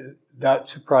 But that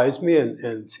surprised me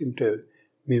and seemed to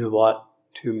mean a lot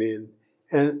to me.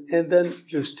 And then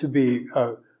just to be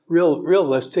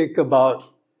realistic about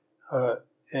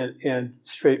and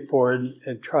straightforward,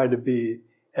 and try to be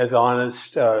as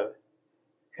honest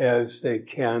as they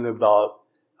can about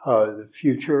the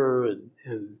future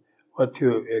and what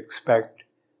to expect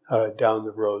down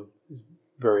the road. Is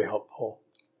very helpful.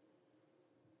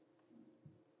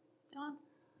 Don?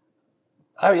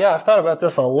 Yeah, I've thought about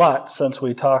this a lot since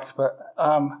we talked, but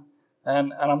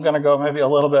and I'm going to go maybe a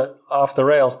little bit off the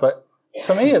rails, but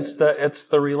to me, it's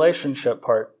the relationship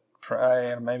part.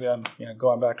 Maybe I'm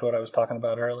going back to what I was talking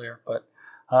about earlier,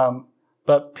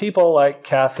 but people like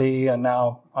Kathy and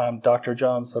now Dr.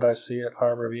 Jones that I see at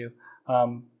Harborview,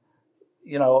 I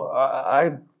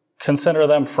consider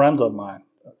them friends of mine.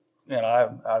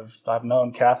 I've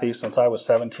known Kathy since I was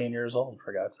 17 years old,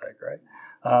 for God's sake, right?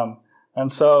 And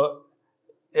so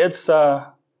it's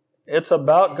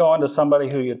about going to somebody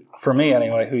who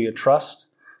you trust,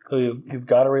 who you've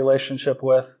got a relationship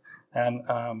with, and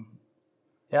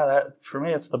that for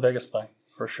me, it's the biggest thing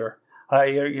for sure.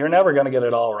 You're never going to get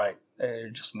it all right. You're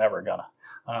just never gonna.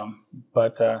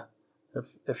 But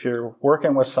if you're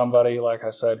working with somebody, like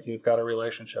I said, you've got a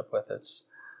relationship with, it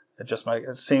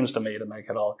seems to me to make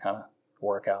it all kind of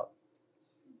work out.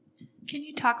 Can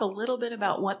you talk a little bit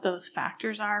about what those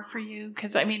factors are for you?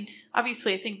 Because,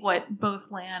 obviously, I think what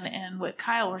both Lan and what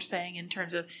Kyle were saying in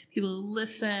terms of people who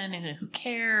listen and who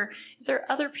care, is there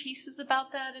other pieces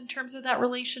about that in terms of that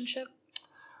relationship?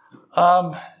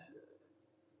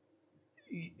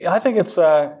 I think it's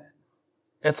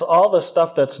all the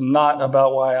stuff that's not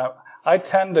about why I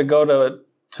tend to go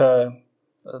to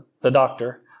the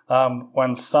doctor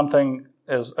when something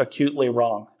is acutely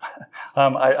wrong.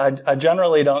 I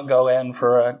generally don't go in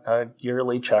for a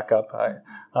yearly checkup.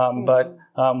 But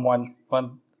when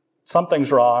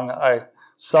something's wrong, I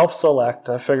self-select.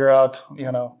 I figure out,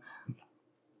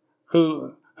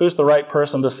 who's the right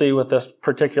person to see with this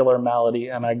particular malady,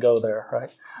 and I go there,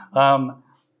 right?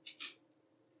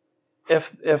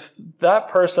 If that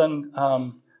person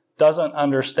doesn't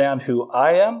understand who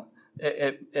I am,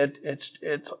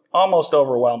 it's almost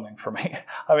overwhelming for me.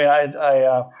 I mean,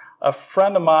 a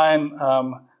friend of mine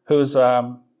who's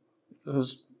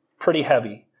pretty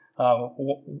heavy.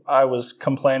 I was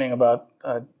complaining about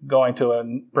going to a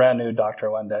brand new doctor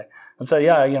one day and say,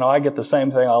 I get the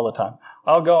same thing all the time.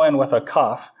 I'll go in with a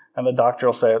cough, and the doctor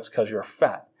will say it's because you're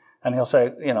fat. And he'll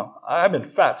say, I've been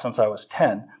fat since I was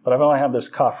 10, but I've only had this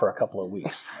cough for a couple of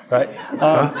weeks, right?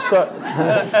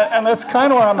 And that's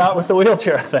kind of where I'm at with the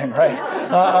wheelchair thing, right?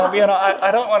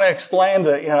 I don't want to explain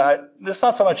it's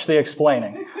not so much the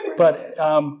explaining, but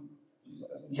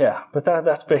but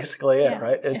that's basically it,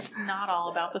 right? It's not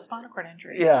all about the spinal cord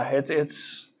injury. Yeah,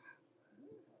 it's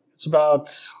about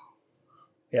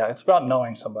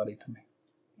knowing somebody to me.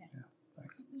 Yeah,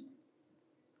 thanks.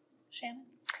 Shannon?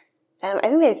 I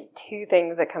think there's two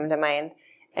things that come to mind.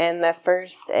 And the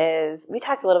first is, we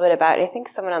talked a little bit about, I think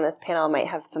someone on this panel might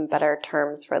have some better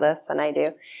terms for this than I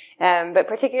do. But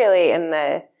particularly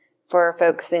for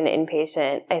folks in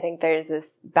inpatient, I think there's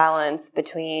this balance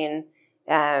between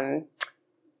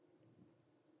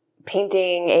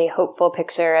painting a hopeful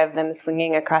picture of them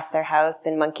swinging across their house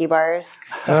in monkey bars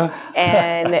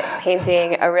and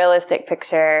painting a realistic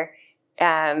picture.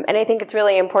 And I think it's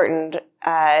really important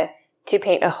to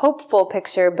paint a hopeful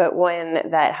picture, but one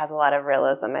that has a lot of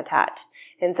realism attached.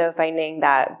 And so finding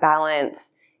that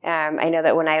balance, I know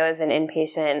that when I was an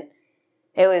inpatient,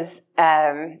 it was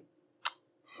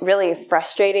really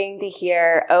frustrating to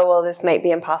hear, this might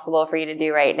be impossible for you to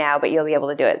do right now, but you'll be able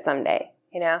to do it someday,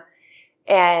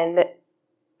 And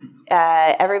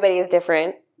everybody is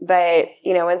different, but,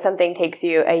 when something takes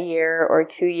you a year or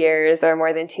 2 years or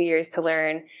more than 2 years to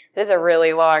learn, it is a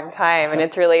really long time, and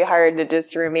it's really hard to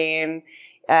just remain,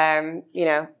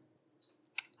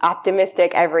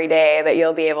 optimistic every day that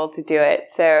you'll be able to do it.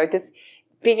 So just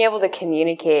being able to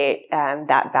communicate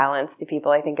that balance to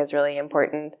people, I think, is really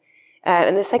important.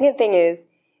 And the second thing is,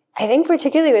 I think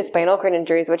particularly with spinal cord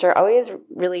injuries, which are always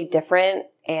really different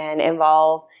and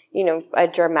involve, a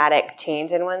dramatic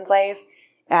change in one's life,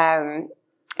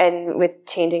 and with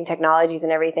changing technologies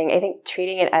and everything, I think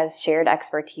treating it as shared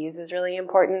expertise is really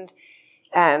important,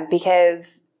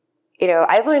 because,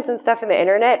 I've learned some stuff on the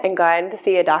internet and gone to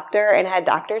see a doctor and had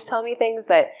doctors tell me things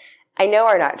that I know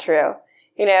are not true.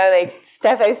 Like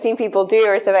stuff I've seen people do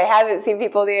or stuff I haven't seen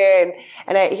people do.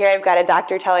 And here I've got a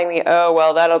doctor telling me,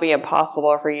 that'll be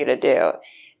impossible for you to do.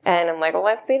 And I'm like,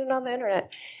 I've seen it on the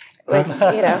internet. Which,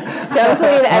 don't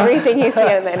believe everything you see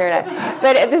on the internet.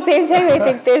 But at the same time, I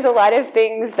think there's a lot of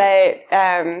things that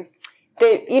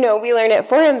we learn at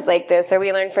forums like this, or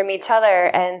we learn from each other,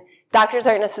 and doctors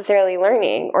aren't necessarily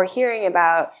learning or hearing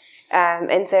about.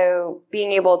 And so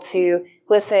being able to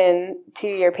listen to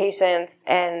your patients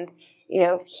and,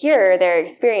 hear their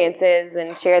experiences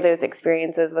and share those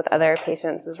experiences with other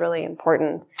patients is really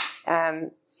important,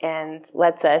 and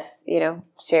lets us,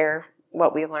 share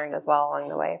what we've learned as well along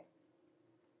the way.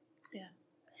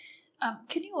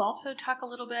 Can you also talk a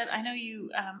little bit, I know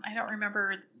you, I don't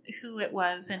remember who it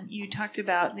was, and you talked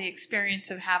about the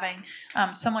experience of having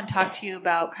someone talk to you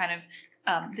about kind of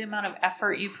the amount of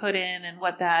effort you put in and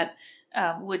what that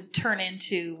would turn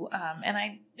into, and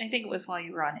I think it was while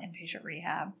you were on inpatient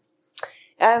rehab.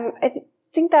 I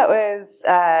think that was,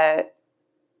 that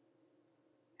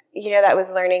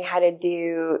was learning how to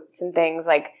do some things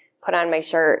like put on my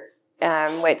shirt,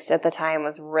 which at the time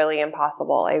was really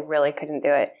impossible. I really couldn't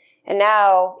do it. And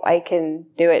now I can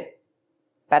do it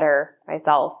better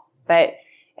myself. But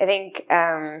I think,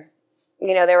 there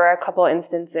were a couple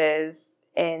instances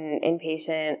in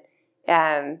inpatient,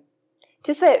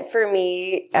 just that for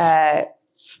me,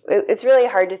 it's really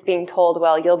hard just being told,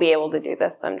 you'll be able to do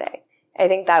this someday. I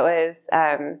think that was,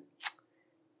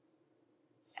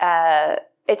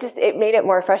 it made it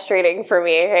more frustrating for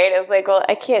me, right? I was like,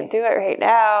 I can't do it right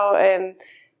now. And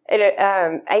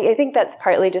I think that's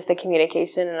partly just a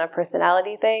communication and a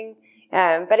personality thing.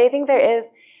 But I think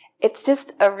it's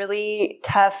just a really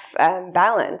tough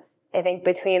balance, I think,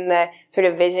 between the sort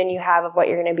of vision you have of what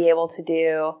you're going to be able to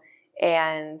do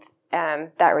and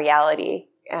that reality.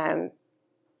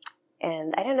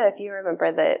 And I don't know if you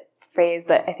remember the phrase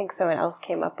that I think someone else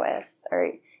came up with,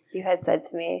 or you had said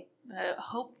to me. The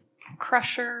hope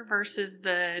crusher versus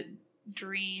the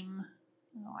dream.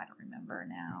 Oh, I don't remember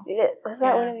now. Was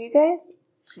that one of you guys?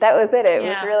 That was it. It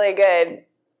was really good.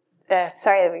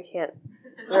 Sorry that we can't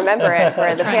remember it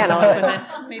for the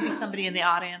panel. Maybe somebody in the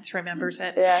audience remembers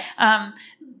it. Yeah.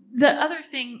 The other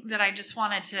thing that I just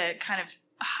wanted to kind of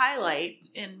highlight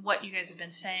in what you guys have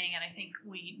been saying, and I think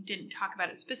we didn't talk about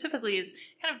it specifically, is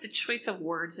kind of the choice of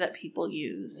words that people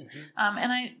use.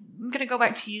 And I'm going to go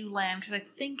back to you, Lan, because I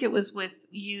think it was with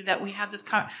you that we had this.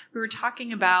 We were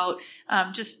talking about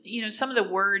just some of the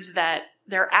words that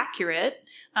they're accurate,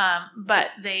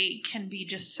 but they can be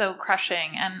just so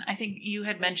crushing. And I think you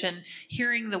had mentioned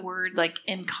hearing the word like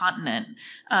incontinent.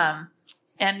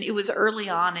 And it was early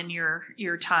on in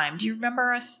your time. Do you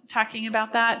remember us talking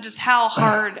about that? Just how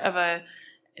hard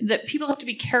that people have to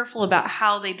be careful about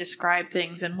how they describe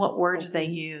things and what words they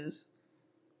use.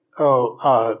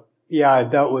 Yeah,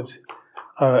 that was,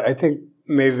 I think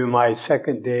maybe my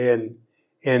second day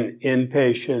in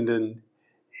inpatient,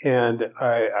 and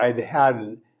I'd had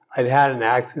an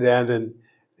accident, and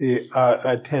the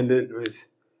attendant was,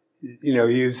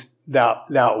 used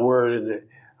that word, and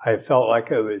I felt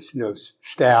like I was,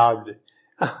 stabbed.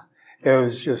 It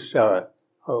was just,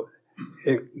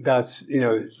 that's,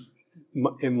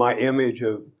 in my image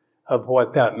of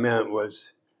what that meant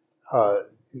was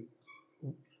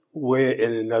way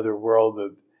in another world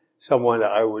of someone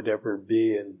that I would ever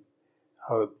be. And,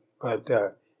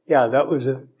 that was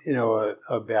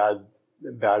a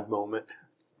bad moment.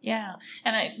 Yeah.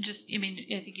 And I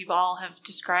think you all have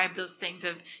described those things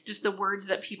of just the words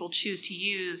that people choose to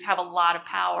use have a lot of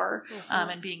power,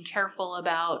 and being careful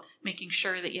about making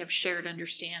sure that you have shared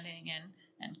understanding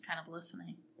and kind of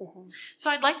listening. Mm-hmm. So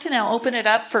I'd like to now open it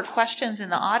up for questions in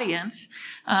the audience.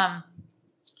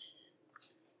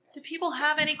 Do people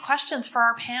have any questions for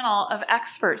our panel of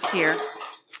experts here?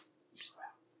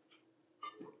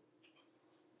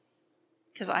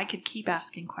 Because I could keep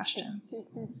asking questions.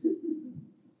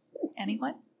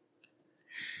 Anyone?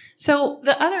 So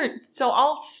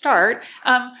I'll start.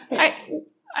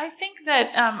 I think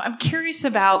that I'm curious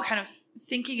about kind of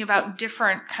thinking about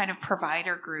different kind of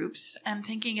provider groups and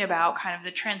thinking about kind of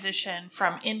the transition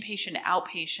from inpatient to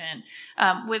outpatient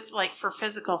with like for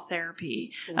physical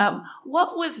therapy.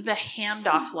 What was the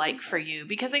handoff like for you?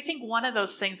 Because I think one of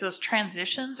those things, those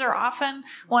transitions are often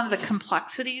one of the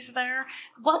complexities there.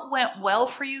 What went well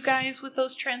for you guys with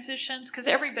those transitions? Because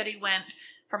everybody went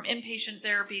from inpatient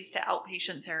therapies to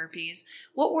outpatient therapies.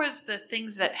 What was the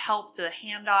things that helped, the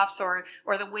handoffs or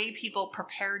the way people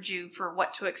prepared you for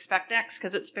what to expect next?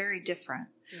 Because it's very different.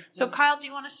 Mm-hmm. So Kyle, do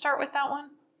you want to start with that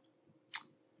one?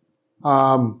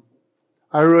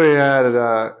 I really had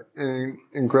an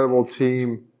incredible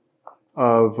team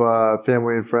of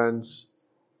family and friends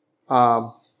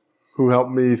who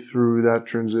helped me through that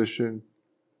transition.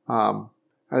 I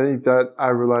think that I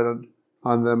relied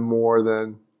on them more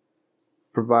than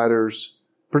providers,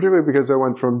 particularly because I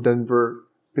went from Denver,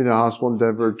 being a hospital in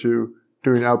Denver, to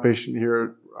doing outpatient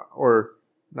here or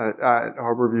at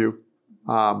Harborview.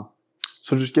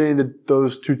 So just getting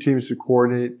those two teams to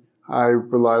coordinate, I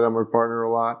relied on my partner a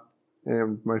lot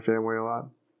and my family a lot.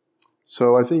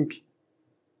 So I think,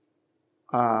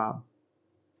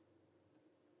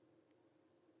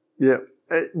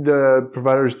 the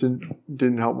providers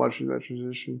didn't help much in that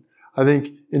transition. I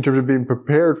think in terms of being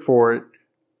prepared for it,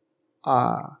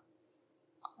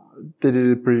 they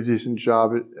did a pretty decent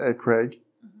job at Craig.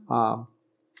 Mm-hmm.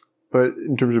 But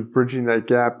in terms of bridging that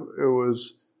gap, it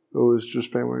was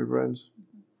just family and friends.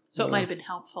 So it might have been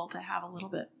helpful to have a little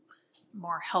bit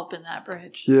more help in that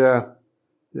bridge. Yeah.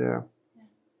 How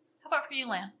about for you,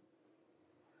 Lan?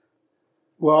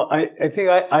 Well, I think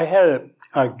I had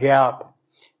a gap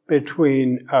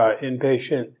between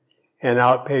inpatient and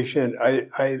outpatient.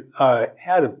 I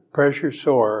had a pressure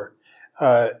sore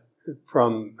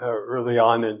from early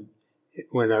on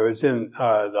when I was in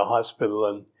the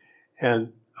hospital,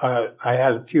 and I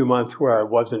had a few months where I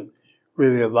wasn't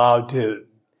really allowed to,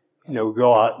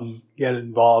 go out and get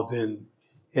involved in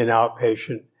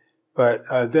outpatient. But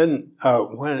then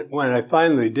when I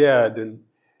finally did and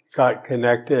got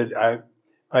connected,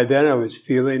 by then I was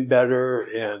feeling better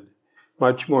and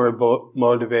much more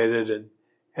motivated,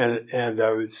 and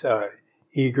I was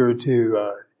eager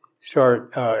to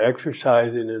start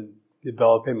exercising and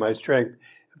developing my strength.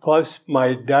 Plus,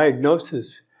 my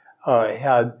diagnosis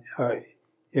had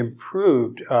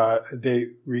improved.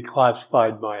 They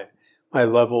reclassified my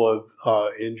level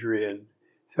of injury, and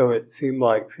so it seemed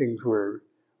like things were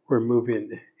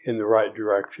moving in the right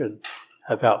direction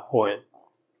at that point.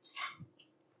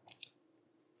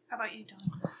 How about you,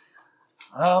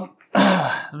 Don?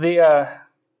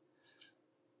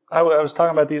 I was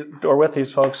talking about these or with these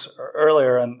folks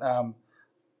earlier, and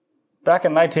back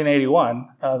in 1981,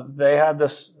 they had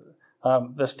this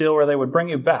deal where they would bring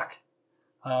you back,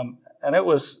 and it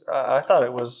was I thought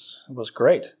it was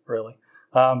great, really.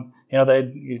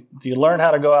 You learn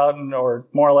how to go out or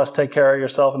more or less take care of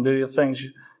yourself and do the things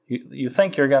you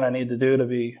think you're going to need to do to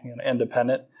be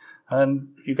independent. And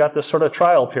you got this sort of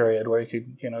trial period where you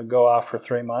could go off for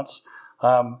 3 months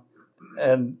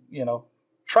and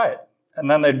try it. And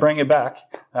then they'd bring you back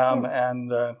and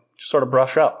just sort of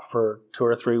brush up for 2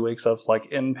 or 3 weeks of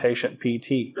like inpatient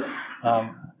PT.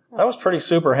 That was pretty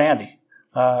super handy,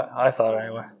 I thought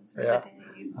anyway. Yeah.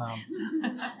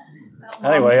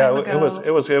 Anyway, yeah,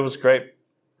 it was a great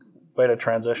way to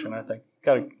transition. I think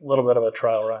got a little bit of a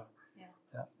trial run. Yeah.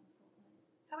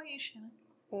 How about you, Shannon?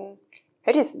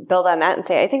 I just build on that and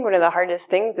say I think one of the hardest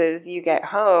things is you get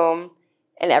home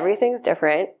and everything's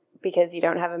different because you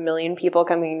don't have a million people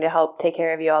coming to help take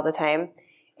care of you all the time,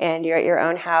 and you're at your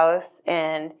own house,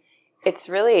 and it's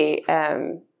really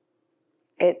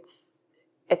it's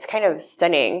kind of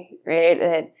stunning, right?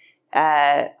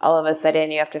 That all of a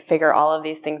sudden you have to figure all of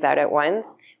these things out at once.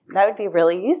 That would be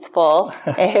really useful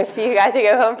if you got to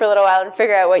go home for a little while and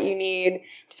figure out what you need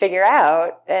to figure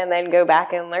out and then go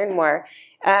back and learn more.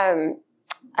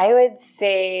 I would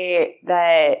say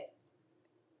that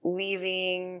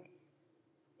leaving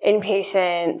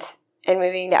inpatient and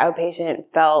moving to outpatient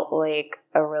felt like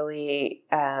a really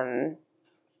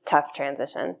tough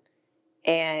transition.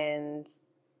 And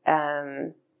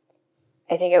I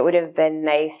think it would have been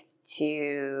nice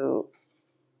to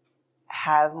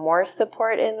have more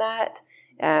support in that.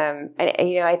 And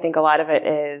I think a lot of it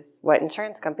is what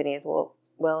insurance companies will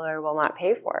or will not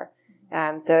pay for.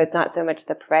 So it's not so much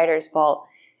the provider's fault.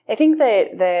 I think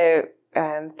that the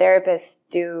therapists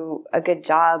do a good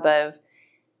job of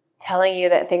telling you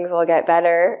that things will get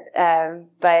better,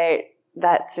 but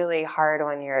that's really hard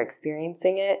when you're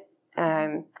experiencing it.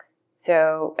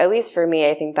 So at least for me,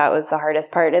 I think that was the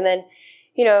hardest part. And then,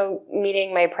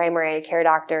 meeting my primary care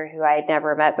doctor who I'd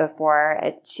never met before,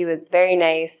 she was very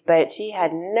nice, but she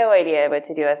had no idea what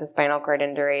to do with a spinal cord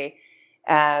injury.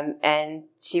 And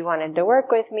she wanted to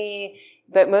work with me,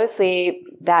 but mostly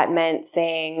that meant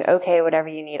saying, okay, whatever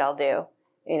you need, I'll do.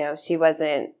 She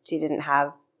didn't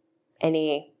have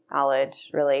any knowledge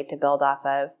really to build off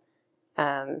of.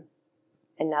 And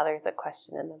now there's a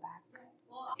question in the back.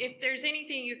 Well, if there's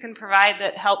anything you can provide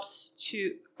that helps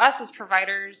to us as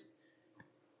providers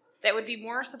that would be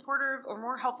more supportive or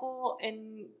more helpful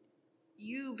in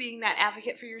you being that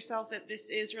advocate for yourself that this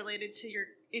is related to your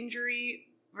injury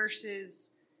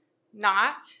versus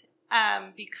not,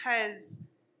 because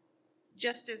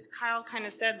just as Kyle kind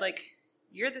of said, like,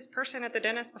 you're this person at the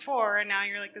dentist before, and now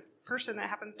you're like this person that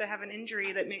happens to have an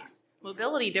injury that makes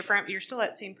mobility different, but you're still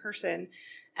that same person.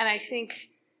 And I think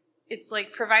it's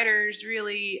like providers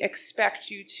really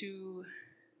expect you to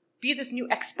be this new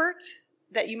expert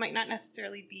that you might not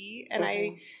necessarily be.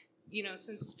 And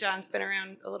since John's been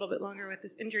around a little bit longer with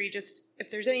this injury, just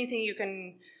if there's anything you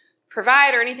can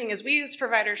provide or anything as we as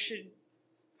providers should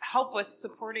help with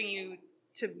supporting you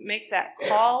to make that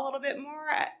call a little bit more,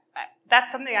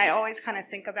 that's something I always kind of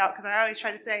think about, because I always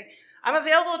try to say, I'm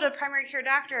available to a primary care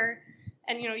doctor,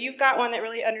 and you've got one that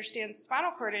really understands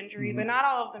spinal cord injury, but not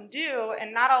all of them do,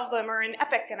 and not all of them are in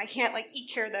Epic, and I can't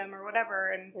e-care them or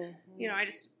whatever, and I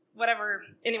just, whatever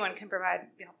anyone can provide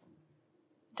would be helpful.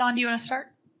 Don, do you want to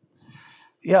start?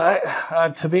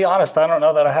 Yeah, to be honest, I don't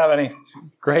know that I have any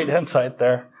great insight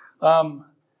there. I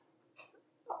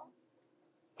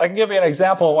can give you an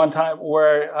example one time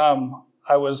where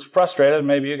I was frustrated.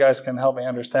 Maybe you guys can help me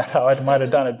understand how I might have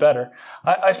done it better.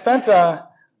 I spent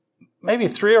maybe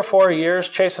 3 or 4 years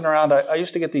chasing around. I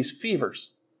used to get these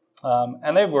fevers,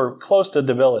 and they were close to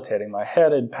debilitating. My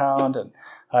head would pound, and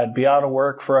I'd be out of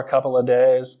work for a couple of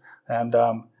days, and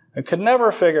I could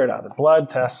never figure it out, the blood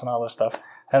tests and all this stuff.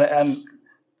 And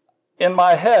in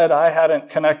my head, I hadn't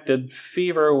connected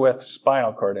fever with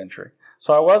spinal cord injury.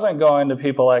 So I wasn't going to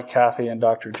people like Kathy and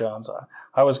Dr. Jones.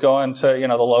 I was going to, the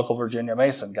local Virginia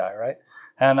Mason guy, right?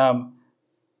 And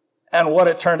what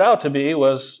it turned out to be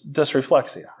was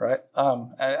dysreflexia, right?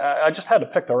 I just had to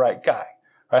pick the right guy,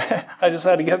 right? I just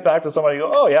had to get back to somebody and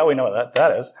go, oh yeah, we know what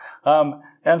that is.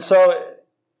 And so,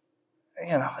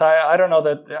 I don't know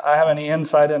that I have any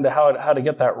insight into how to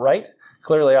get that right.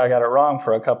 Clearly I got it wrong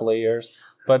for a couple of years.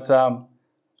 But I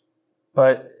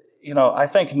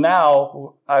think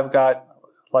now I've got,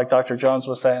 like Dr. Jones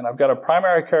was saying, I've got a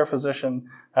primary care physician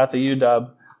at the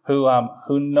UW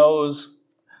who knows,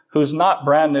 who's not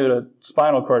brand new to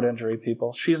spinal cord injury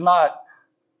people. She's not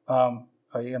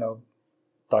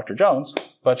Dr. Jones,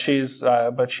 but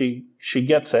she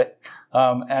gets it,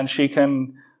 and she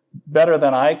can, better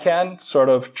than I can, sort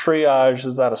of triage,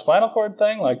 is that a spinal cord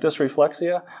thing, like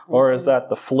dysreflexia, or is that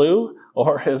the flu,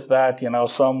 or is that,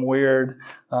 some weird,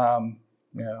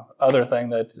 other thing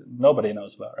that nobody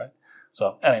knows about, right?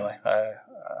 So anyway,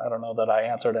 I don't know that I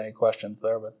answered any questions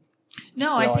there, but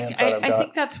no, I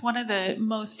think that's one of the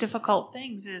most difficult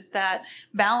things, is that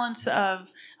balance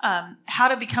of how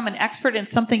to become an expert in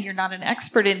something you're not an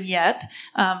expert in yet,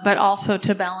 but also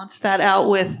to balance that out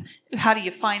with how do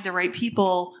you find the right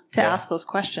people to ask those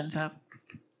questions of.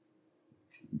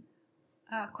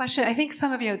 Question. I think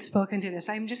some of you had spoken to this.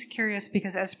 I'm just curious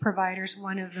because as providers,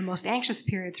 one of the most anxious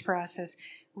periods for us as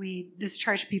we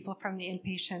discharge people from the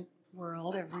inpatient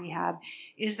world of rehab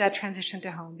is that transition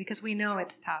to home, because we know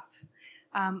it's tough.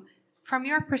 From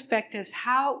your perspectives,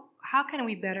 how can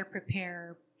we better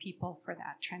prepare people for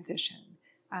that transition?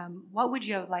 What would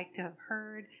you have liked to have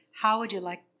heard? How would you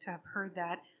like to have heard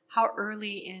that? How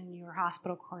early in your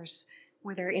hospital course,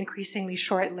 with their increasingly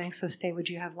short lengths of stay, would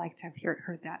you have liked to have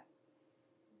heard that?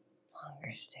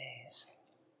 Longer stays.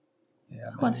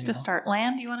 Who wants to start?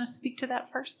 Lan, do you want to speak to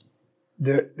that first?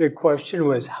 The question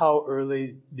was, how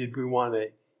early did we want to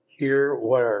hear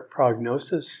what our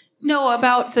prognosis? No,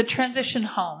 about the transition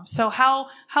home. So how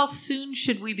soon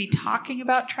should we be talking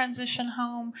about transition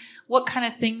home? What kind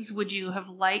of things would you have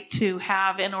liked to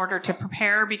have in order to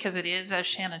prepare? Because it is, as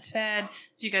Shannon said,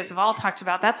 as you guys have all talked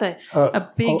about, that's a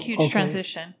big, huge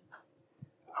transition.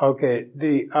 Okay.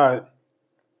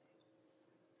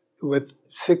 With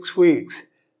 6 weeks,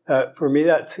 for me,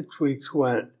 that 6 weeks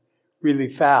went really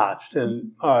fast,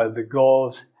 and the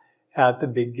goals at the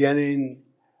beginning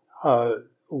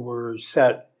were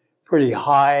set pretty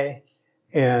high,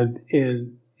 and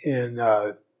in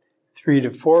 3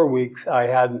 to 4 weeks, I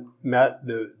hadn't met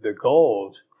the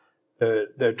goals,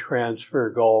 the transfer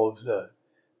goals,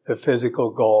 the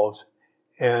physical goals,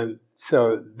 and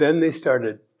so then they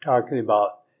started talking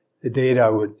about the date I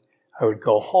would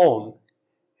go home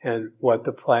and what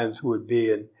the plans would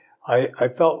be, and I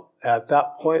felt at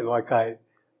that point like I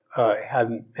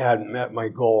hadn't met my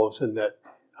goals, and that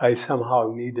I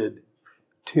somehow needed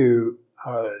to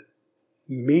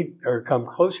meet or come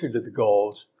closer to the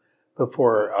goals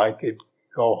before I could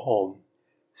go home.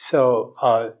 So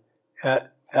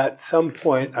at some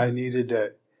point, I needed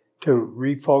to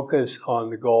refocus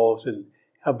on the goals and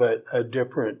have a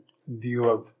different view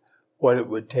of what it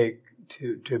would take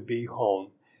to be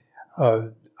home.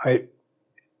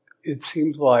 It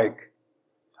seems like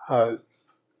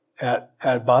at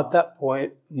about that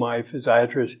point, my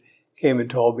physiatrist came and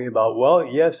told me about, well,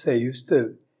 yes, they used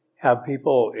to have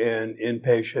people in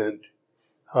inpatient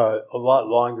a lot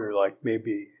longer, like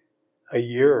maybe a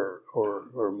year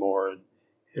or more.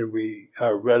 And we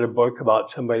read a book about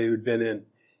somebody who'd been in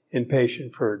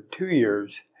inpatient for 2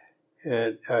 years,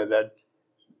 and that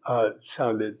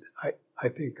sounded, I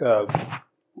think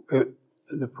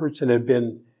the person had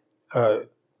been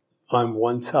on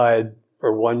one side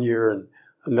for 1 year and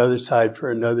another side for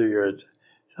another year. It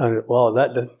sounded, well,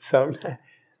 that doesn't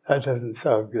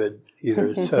sound good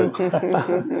either. So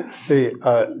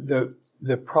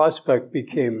the prospect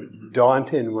became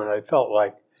daunting when I felt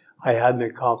like I hadn't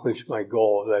accomplished my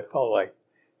goals. I felt like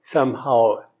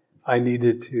somehow I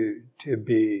needed to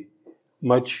be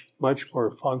much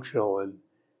more functional and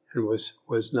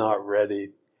was not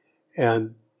ready.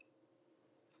 And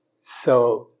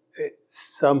so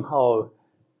somehow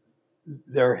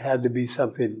there had to be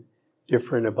something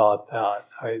different about that.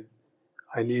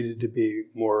 I needed to be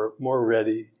more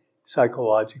ready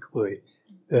psychologically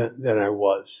than I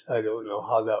was. I don't know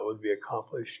how that would be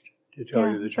accomplished, to tell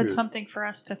you the truth. But something for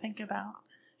us to think about.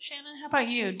 Shannon, how about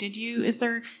you? Is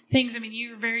there things,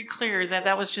 you were very clear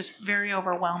that was just very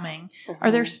overwhelming. Mm-hmm.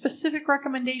 Are there specific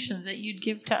recommendations that you'd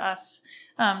give to us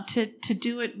to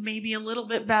do it maybe a little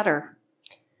bit better?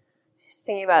 Just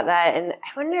thinking about that, and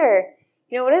I wonder,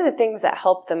 one of the things that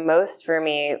helped the most for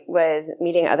me was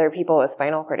meeting other people with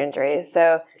spinal cord injuries.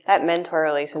 So that mentor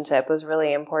relationship was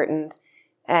really important.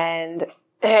 And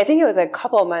I think it was a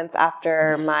couple months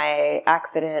after my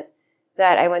accident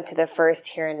that I went to the first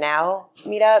Here and Now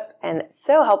meetup, and it's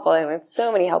so helpful. I learned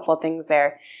so many helpful things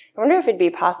there. I wonder if it'd be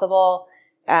possible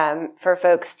for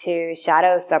folks to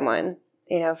shadow someone,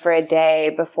 for a day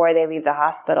before they leave the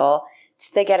hospital,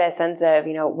 just to get a sense of,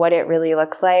 what it really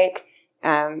looks like,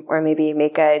 or maybe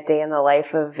make a day in the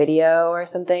life of video or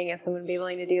something, if someone would be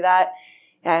willing to do that.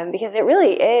 Because it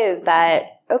really is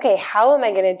that, okay, how am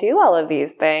I going to do all of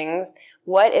these things?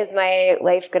 What is my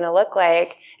life going to look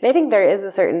like? And I think there is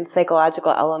a certain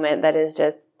psychological element that is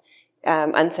just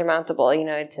unsurmountable.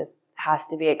 Just has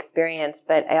to be experienced.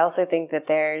 But I also think that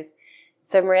there's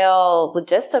some real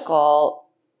logistical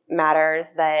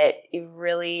matters that you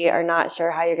really are not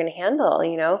sure how you're going to handle,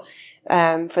 you know.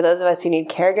 For those of us who need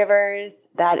caregivers,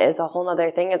 that is a whole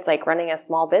other thing. It's like running a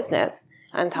small business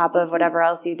on top of whatever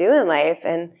else you do in life.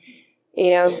 And,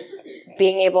 you know,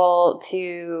 being able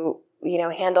to, you know,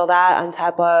 handle that on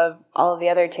top of all of the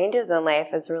other changes in life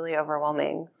is really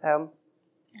overwhelming. So,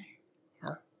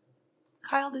 yeah.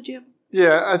 Kyle, did you?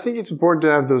 Yeah, I think it's important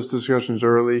to have those discussions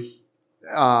early.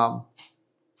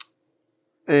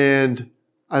 And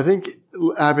I think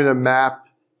having a map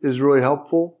is really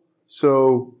helpful.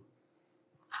 So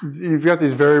you've got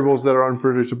these variables that are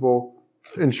unpredictable.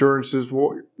 Insurance is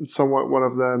somewhat one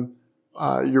of them.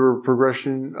 Your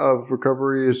progression of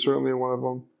recovery is certainly one of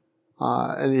them.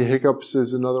 Any hiccups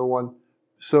is another one.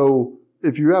 So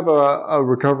if you have a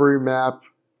recovery map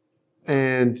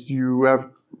and you have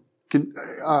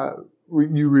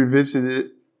you revisit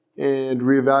it and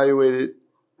reevaluate it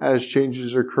as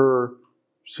changes occur,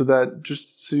 so that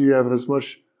just so you have as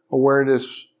much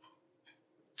awareness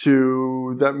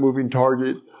to that moving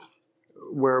target,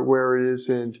 where it is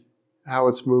and how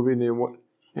it's moving,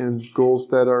 and goals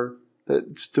that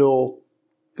still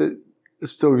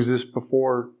exist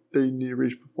before they need to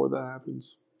reach before that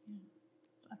happens.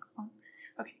 That's excellent.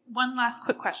 Okay, one last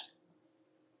quick question.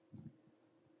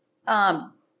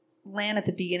 Lan, at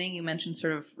the beginning, you mentioned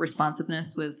sort of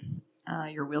responsiveness with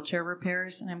your wheelchair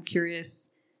repairs, and I'm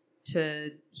curious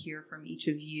to hear from each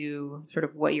of you sort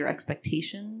of what your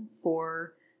expectation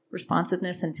for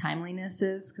responsiveness and timeliness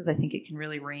is, because I think it can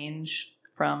really range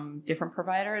from different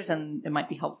providers, and it might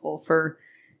be helpful for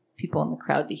people in the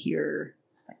crowd to hear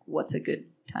like what's a good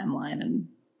timeline. And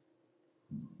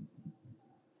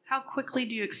how quickly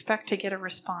do you expect to get a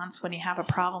response when you have a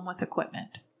problem with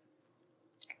equipment?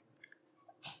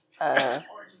 Or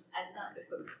just not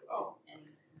equipment,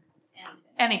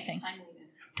 anything.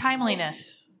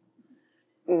 Timeliness.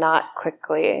 Not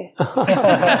quickly.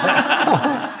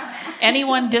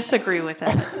 Anyone disagree with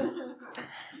it?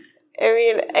 I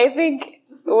mean, I think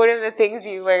one of the things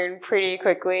you learn pretty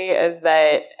quickly is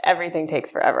that everything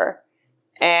takes forever.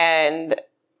 And,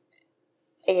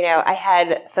 you know, I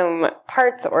had some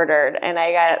parts ordered and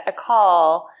I got a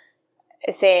call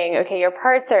saying, okay, your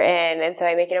parts are in. And so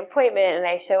I make an appointment and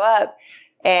I show up,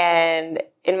 and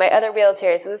in my other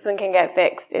wheelchair, so this one can get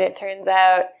fixed. And it turns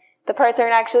out the parts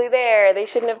aren't actually there. They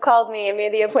shouldn't have called me and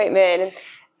made the appointment. And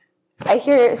I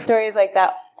hear stories like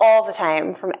that all the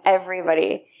time from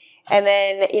everybody. And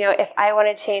then, you know, if I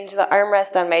want to change the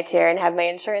armrest on my chair and have my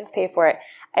insurance pay for it,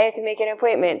 I have to make an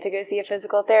appointment to go see a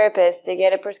physical therapist to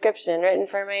get a prescription written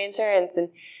for my insurance. And,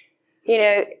 you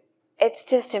know, it's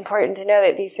just important to know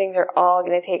that these things are all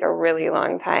going to take a really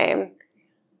long time.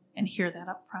 And hear that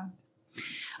up front.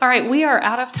 All right, we are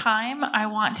out of time. I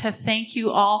want to thank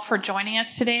you all for joining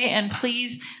us today, and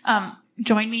please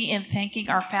join me in thanking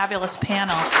our fabulous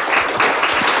panel.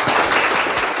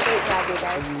 Great job, you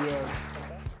guys.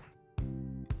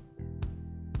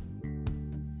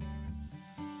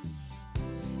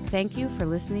 Thank you for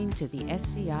listening to the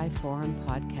SCI Forum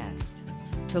podcast.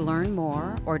 To learn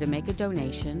more or to make a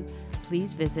donation,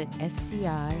 please visit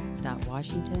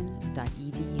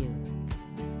sci.washington.edu.